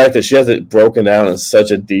the fact that she has it broken down in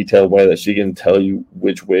such a detailed way that she can tell you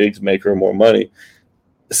which wigs make her more money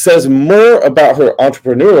says more about her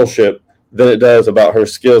entrepreneurship than it does about her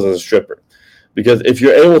skills as a stripper. Because if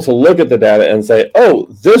you're able to look at the data and say, oh,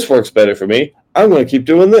 this works better for me, I'm going to keep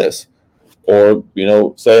doing this. Or,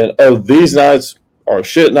 saying, oh, these nights are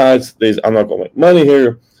shit nights. I'm not going to make money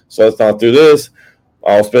here, so let's not do this.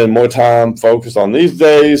 I'll spend more time focused on these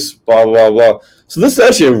days, blah, blah, blah. So this is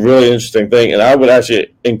actually a really interesting thing, and I would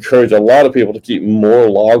actually encourage a lot of people to keep more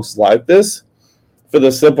logs like this for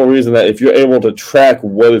the simple reason that if you're able to track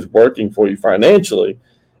what is working for you financially,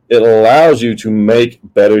 it allows you to make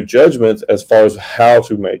better judgments as far as how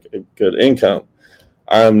to make a good income.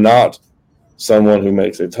 I am not someone who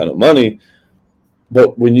makes a ton of money,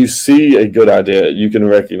 but when you see a good idea, you can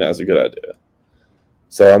recognize a good idea.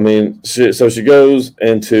 So, she goes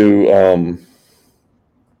into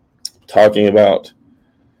talking about,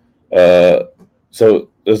 so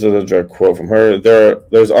this is a direct quote from her.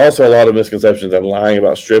 There's also a lot of misconceptions and lying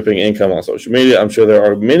about stripping income on social media. I'm sure there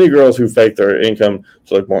are many girls who fake their income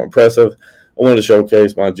to look more impressive. I wanted to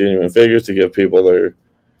showcase my genuine figures to give people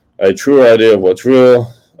a truer idea of what's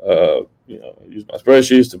real. Use my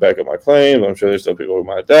spreadsheets to back up my claims. I'm sure there's still people who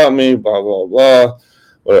might doubt me, blah, blah, blah.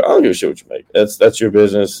 But I don't give a shit what you make. That's your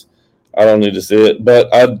business. I don't need to see it.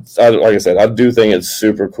 But I like I said, I do think it's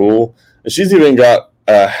super cool. And she's even got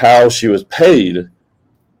how she was paid.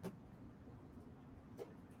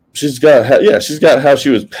 She's got how she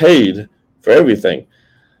was paid for everything.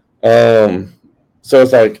 So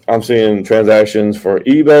it's like I'm seeing transactions for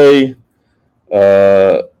eBay,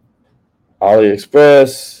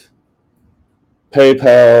 AliExpress,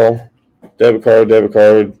 PayPal, debit card,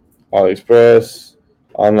 AliExpress,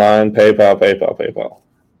 online, PayPal.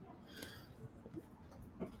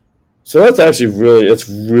 So that's actually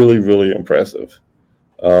really, really impressive.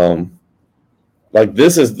 Like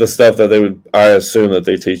this is the stuff that I assume that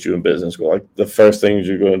they teach you in business school. Like the first things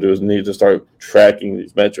you're going to do is need to start tracking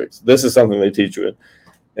these metrics. This is something they teach you in.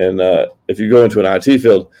 And if you go into an IT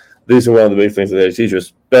field, these are one of the big things that they teach you,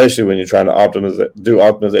 especially when you're trying to do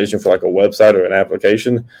optimization for like a website or an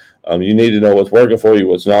application. You need to know what's working for you,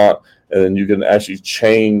 what's not, and then you can actually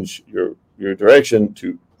change your direction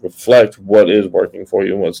to reflect what is working for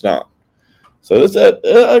you and what's not. So that's that.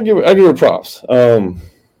 I give her props. I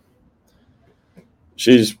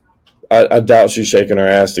doubt she's shaking her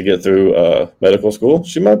ass to get through medical school.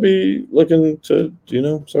 She might be looking to,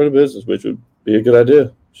 start a business, which would be a good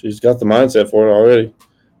idea. She's got the mindset for it already.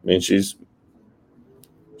 I mean, she's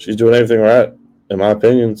doing everything right, in my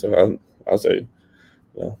opinion. So I'll say,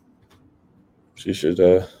 she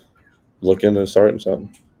should look into starting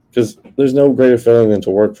something, because there's no greater feeling than to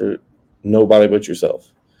work for nobody but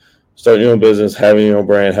yourself. Starting your own business, having your own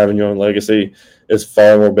brand, having your own legacy is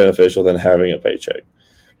far more beneficial than having a paycheck,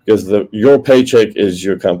 because your paycheck is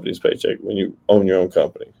your company's paycheck when you own your own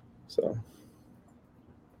company. So.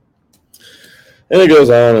 And it goes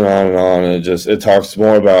on and on and on, and it talks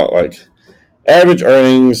more about like average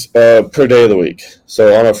earnings per day of the week.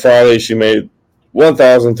 So on a Friday, she made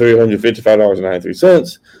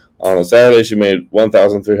 $1,355.93. On a Saturday, she made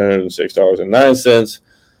 $1,306.09.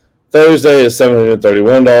 Thursday is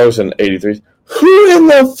 $731.83. Who in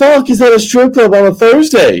the fuck is at a strip club on a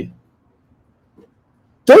Thursday?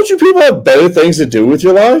 Don't you people have better things to do with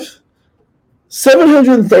your life?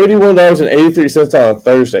 $731.83 on a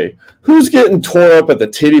Thursday. Who's getting torn up at the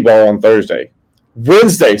titty bar on Thursday?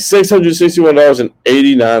 Wednesday,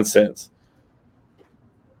 $661.89.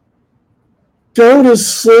 Go to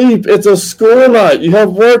sleep. It's a school night. You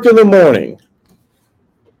have work in the morning.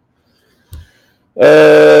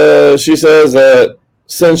 She says that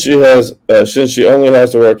since she only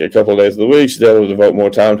has to work a couple of days of the week, she's able to devote more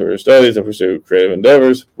time to her studies and pursue creative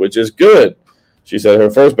endeavors, which is good. She said her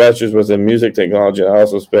first bachelor's was in music technology, and I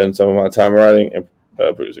also spend some of my time writing and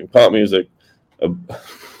producing pop music.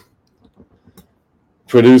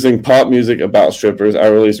 Producing pop music about strippers. I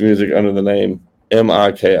release music under the name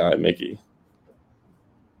MIKI, Mickey.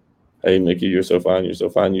 Hey, Mickey, you're so fine. You're so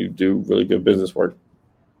fine. You do really good business work.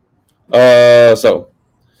 So,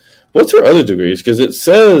 what's her other degrees? Because it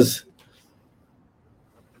says...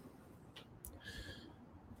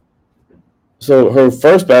 So her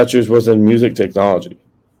first bachelor's was in music technology.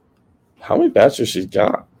 How many bachelors she's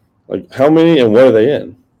got? Like, how many and what are they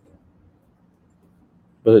in?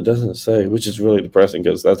 But it doesn't say, which is really depressing,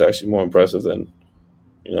 because that's actually more impressive than,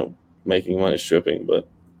 making money stripping. But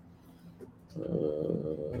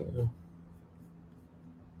and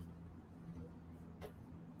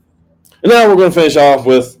now we're going to finish off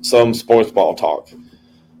with some sports ball talk.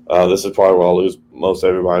 This is probably where I'll lose most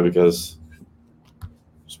everybody, because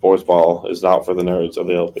sports ball is not for the nerds of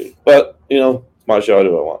the LP. But, it's my show. I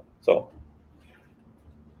do what I want.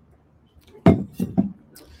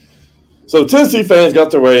 So Tennessee fans got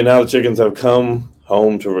their way, and now the chickens have come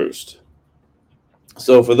home to roost.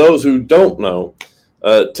 So for those who don't know,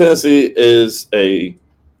 Tennessee is a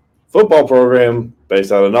football program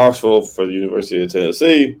based out of Knoxville for the University of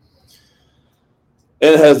Tennessee.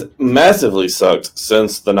 And it has massively sucked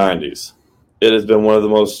since the 90s. It has been one of the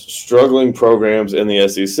most struggling programs in the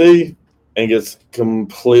SEC and gets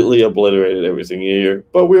completely obliterated every single year.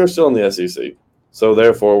 But we are still in the SEC. So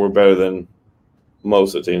therefore, we're better than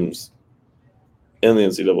most of the teams in the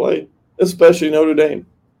NCAA, especially Notre Dame.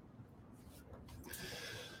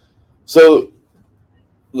 So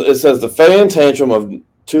it says the fan tantrum of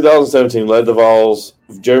 2017 led to the Vols'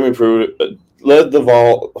 Jeremy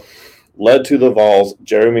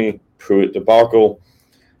Pruitt debacle,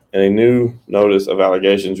 and a new notice of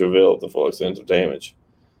allegations revealed the full extent of damage.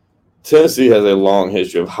 Tennessee has a long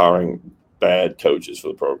history of hiring bad coaches for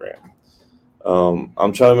the program. I'm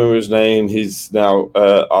trying to remember his name. He's now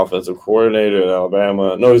offensive coordinator at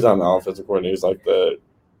Alabama. No, he's not an offensive coordinator. He's like the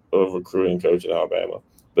recruiting coach in Alabama.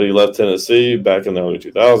 But he left Tennessee back in the early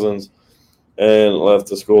 2000s and left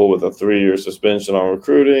the school with a 3-year suspension on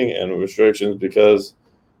recruiting and restrictions because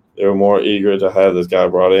they were more eager to have this guy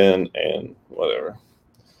brought in and whatever.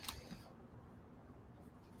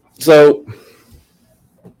 So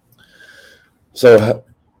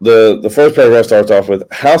the first paragraph starts off with,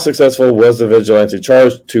 how successful was the vigilante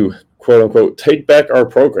charge to, quote unquote, take back our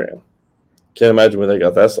program? Can't imagine where they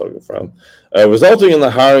got that slogan from. Resulting in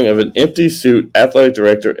the hiring of an empty suit athletic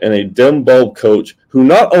director and a dim bulb coach who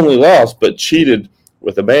not only lost but cheated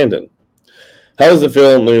with abandon. How does it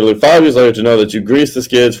feel nearly 5 years later to know that you greased the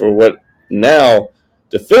skids for what now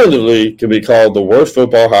definitively can be called the worst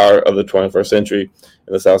football hire of the 21st century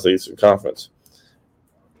in the Southeastern Conference?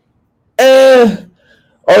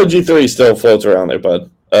 RG3 still floats around there,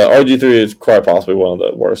 bud. RG3 is quite possibly one of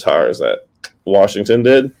the worst hires that Washington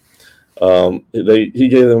did. He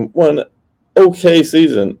gave them one okay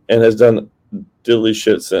season and has done diddly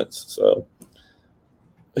shit since. So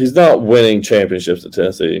he's not winning championships at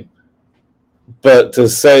Tennessee. But to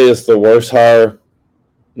say it's the worst hire,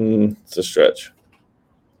 it's a stretch.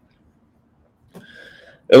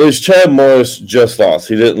 At least Chad Morris just lost.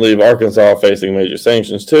 He didn't leave Arkansas facing major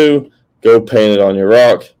sanctions too. Go paint it on your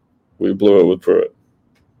rock. We blew it with Pruitt.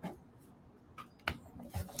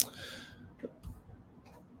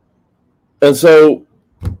 And so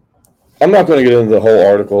I'm not going to get into the whole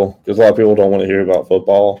article because a lot of people don't want to hear about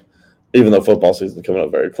football, even though football season is coming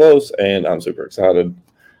up very close, and I'm super excited.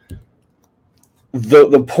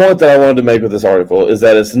 The point that I wanted to make with this article is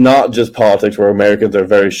that it's not just politics where Americans are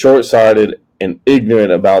very short-sighted and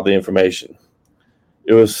ignorant about the information.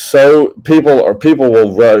 It was so people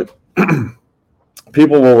will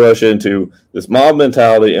rush into this mob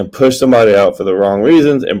mentality and push somebody out for the wrong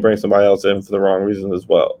reasons and bring somebody else in for the wrong reasons as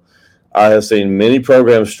well. I have seen many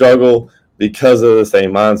programs struggle because of the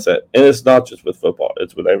same mindset. And it's not just with football.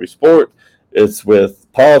 It's with every sport. It's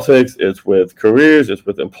with politics. It's with careers. It's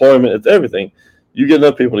with employment. It's everything. You get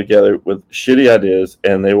enough people together with shitty ideas,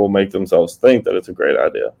 and they will make themselves think that it's a great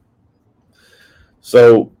idea.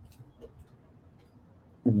 So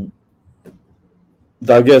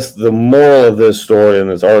I guess the moral of this story in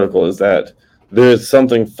this article is that there is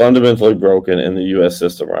something fundamentally broken in the U.S.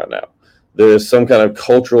 system right now. There is some kind of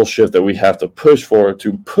cultural shift that we have to push for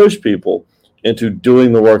to push people into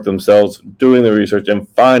doing the work themselves, doing the research, and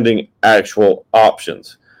finding actual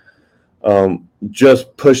options.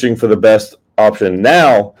 Just pushing for the best option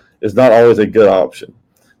now is not always a good option.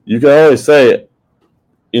 You can always say,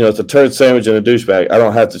 it's a turd sandwich and a douchebag. I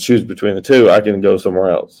don't have to choose between the two. I can go somewhere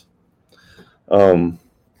else.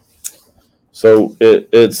 So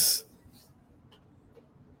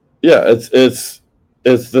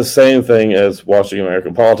it's the same thing as watching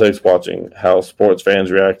American politics, watching how sports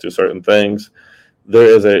fans react to certain things. There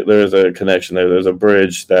is a connection there. There's a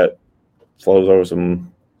bridge that flows over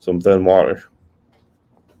some thin water.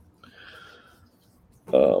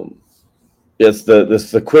 It's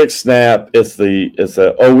the quick snap. It's we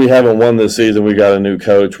haven't won this season. We got a new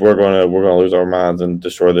coach. We're gonna lose our minds and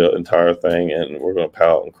destroy the entire thing, and we're gonna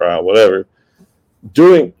pout and cry, whatever.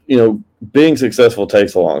 Being successful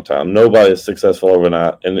takes a long time. Nobody is successful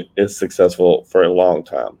overnight, and it's successful for a long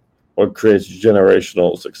time. What creates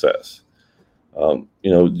generational success?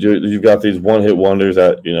 You've got these one-hit wonders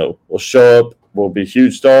that will show up, will be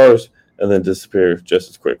huge stars, and then disappear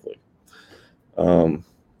just as quickly.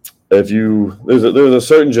 There's a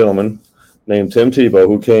certain gentleman named Tim Tebow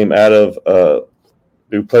who came out of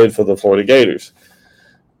who played for the Florida Gators.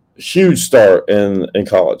 Huge star in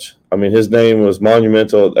college. I mean, his name was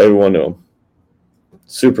monumental. Everyone knew him.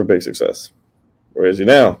 Super big success. Where is he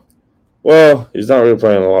now? Well, he's not really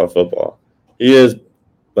playing a lot of football. He is,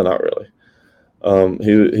 but not really.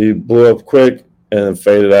 He blew up quick. and then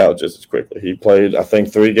faded out just as quickly. He played, I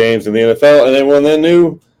think, 3 games in the NFL, and everyone then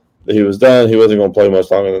knew that he was done. He wasn't going to play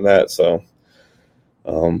much longer than that. So,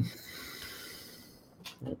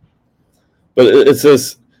 but it's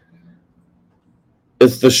this.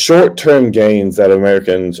 It's the short-term gains that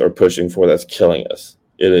Americans are pushing for that's killing us.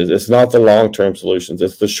 It is. It's not the long-term solutions.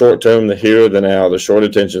 It's the short-term, the here, the now, the short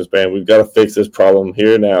attention span. We've got to fix this problem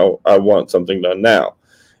here now. I want something done now.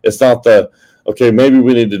 It's not okay, maybe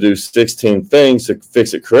we need to do 16 things to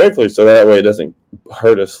fix it correctly so that way it doesn't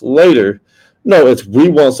hurt us later. No, it's we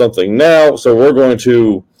want something now, so we're going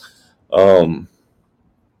to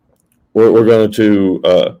we're going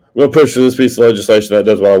to push for this piece of legislation that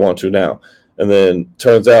does what I want to now. And then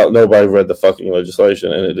turns out nobody read the fucking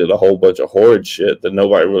legislation, and it did a whole bunch of horrid shit that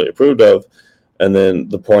nobody really approved of. And then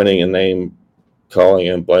the pointing and name calling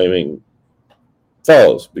and blaming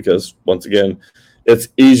follows, because once again, it's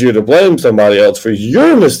easier to blame somebody else for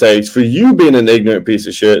your mistakes, for you being an ignorant piece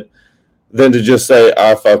of shit, than to just say,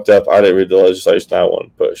 I fucked up, I didn't read the legislation, I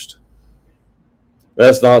wasn't pushed.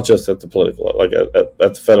 That's not just at the political level, like at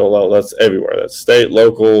the federal level, that's everywhere. That's state,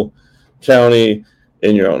 local, county,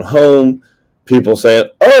 in your own home. People saying,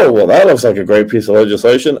 oh, well, that looks like a great piece of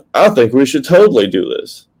legislation. I think we should totally do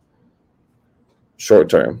this. Short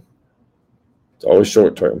term. It's always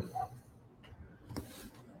short term.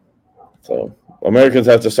 So Americans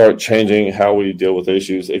have to start changing how we deal with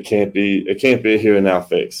issues. It can't be a here and now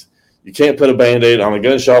fix. You can't put a Band-Aid on a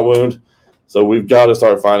gunshot wound. So we've got to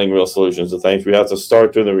start finding real solutions to things. We have to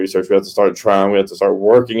start doing the research. We have to start trying. We have to start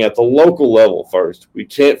working at the local level first. We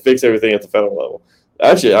can't fix everything at the federal level.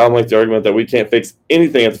 Actually, I'll make the argument that we can't fix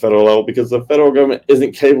anything at the federal level because the federal government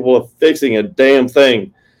isn't capable of fixing a damn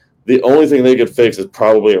thing. The only thing they could fix is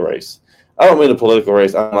probably a race. I don't mean a political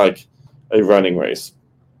race. I like a running race.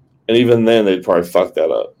 And even then, they'd probably fuck that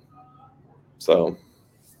up. So,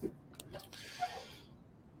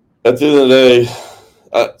 at the end of the day,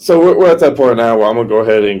 so we're at that point now where I'm going to go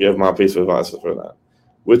ahead and give my piece of advice for that,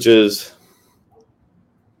 which is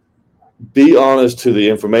be honest to the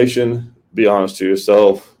information. Be honest to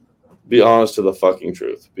yourself. Be honest to the fucking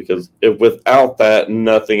truth. Because if without that,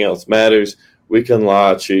 nothing else matters. We can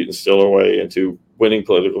lie, cheat, and steal our way into winning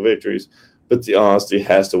political victories. But the honesty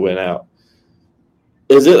has to win out.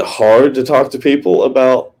 Is it hard to talk to people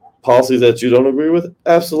about policies that you don't agree with?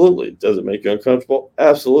 Absolutely. Does it make you uncomfortable?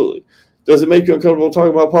 Absolutely. Does it make you uncomfortable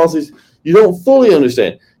talking about policies you don't fully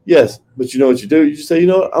understand? Yes. But you know what you do? You just say, you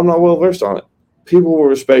know what? I'm not well versed on it. People will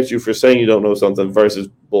respect you for saying you don't know something versus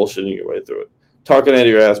bullshitting your way through it. Talking out of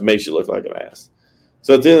your ass makes you look like an ass.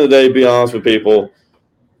 So at the end of the day, be honest with people.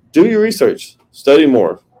 Do your research. Study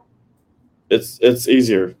more. It's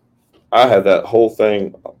easier. I had that whole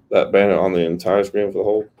thing, that banner on the entire screen for the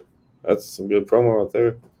whole. That's some good promo right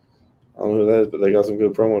there. I don't know who that is, but they got some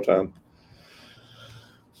good promo time.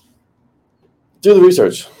 Do the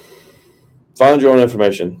research. Find your own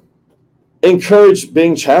information. Encourage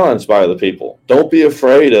being challenged by other people. Don't be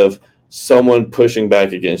afraid of someone pushing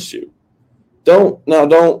back against you. Don't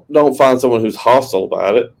find someone who's hostile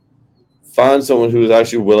about it. Find someone who's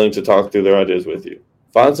actually willing to talk through their ideas with you.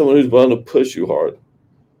 Find someone who's willing to push you hard.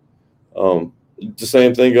 The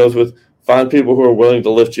same thing goes with find people who are willing to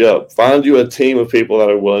lift you up. Find you a team of people that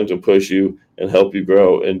are willing to push you and help you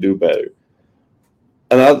grow and do better.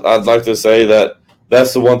 And I'd like to say that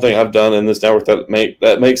that's the one thing I've done in this network that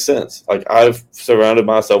makes sense. Like, I've surrounded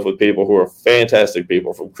myself with people who are fantastic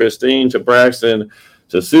people, from Christine to Braxton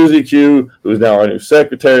to Susie Q, who's now our new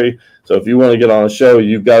secretary. So if you want to get on the show,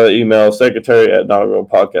 you've got to email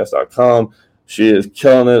secretary@notrealpodcast.com. She is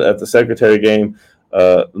killing it at the secretary game.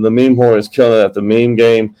 The meme whore is killing it at the meme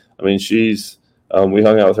game. I mean, she's we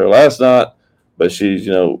hung out with her last night, but she's,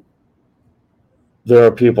 there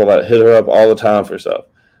are people that hit her up all the time for stuff.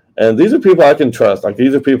 And these are people I can trust. Like,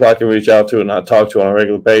 these are people I can reach out to and I talk to on a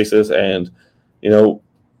regular basis. And,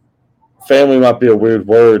 family might be a weird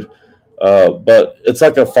word, but it's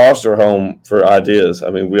like a foster home for ideas.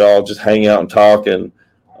 I mean, we all just hang out and talk, and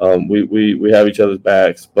we have each other's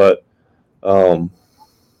backs. But,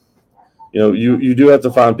 you do have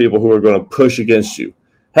to find people who are going to push against you.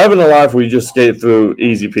 Having a life where you just skate through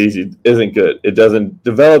easy peasy isn't good. It doesn't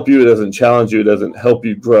develop you. It doesn't challenge you. It doesn't help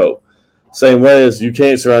you grow. Same way as you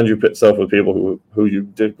can't surround yourself with people who you're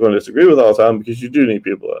going to disagree with all the time, because you do need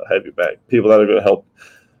people that have your back, people that are going to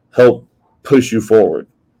help push you forward.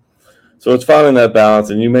 So it's finding that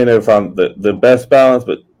balance, and you may never find the best balance,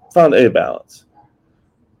 but find a balance.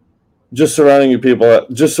 Just surrounding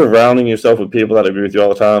yourself with people that agree with you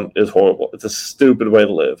all the time is horrible. It's a stupid way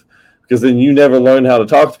to live, because then you never learn how to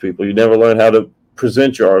talk to people. You never learn how to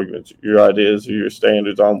present your arguments, your ideas, or your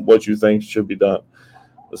standards on what you think should be done.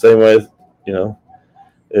 The same way,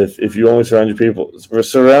 If you only surround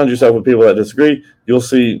yourself with people that disagree, you'll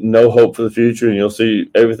see no hope for the future, and you'll see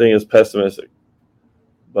everything is pessimistic.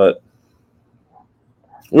 But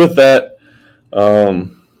with that, I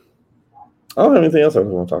don't have anything else I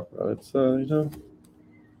really want to talk about. It's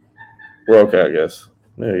we're okay, I guess.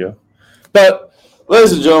 There you go. But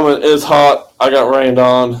ladies and gentlemen, it's hot. I got rained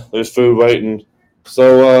on. There's food waiting.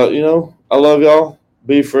 So I love y'all.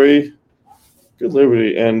 Be free. Good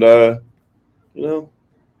liberty, and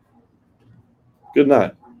good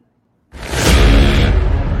night.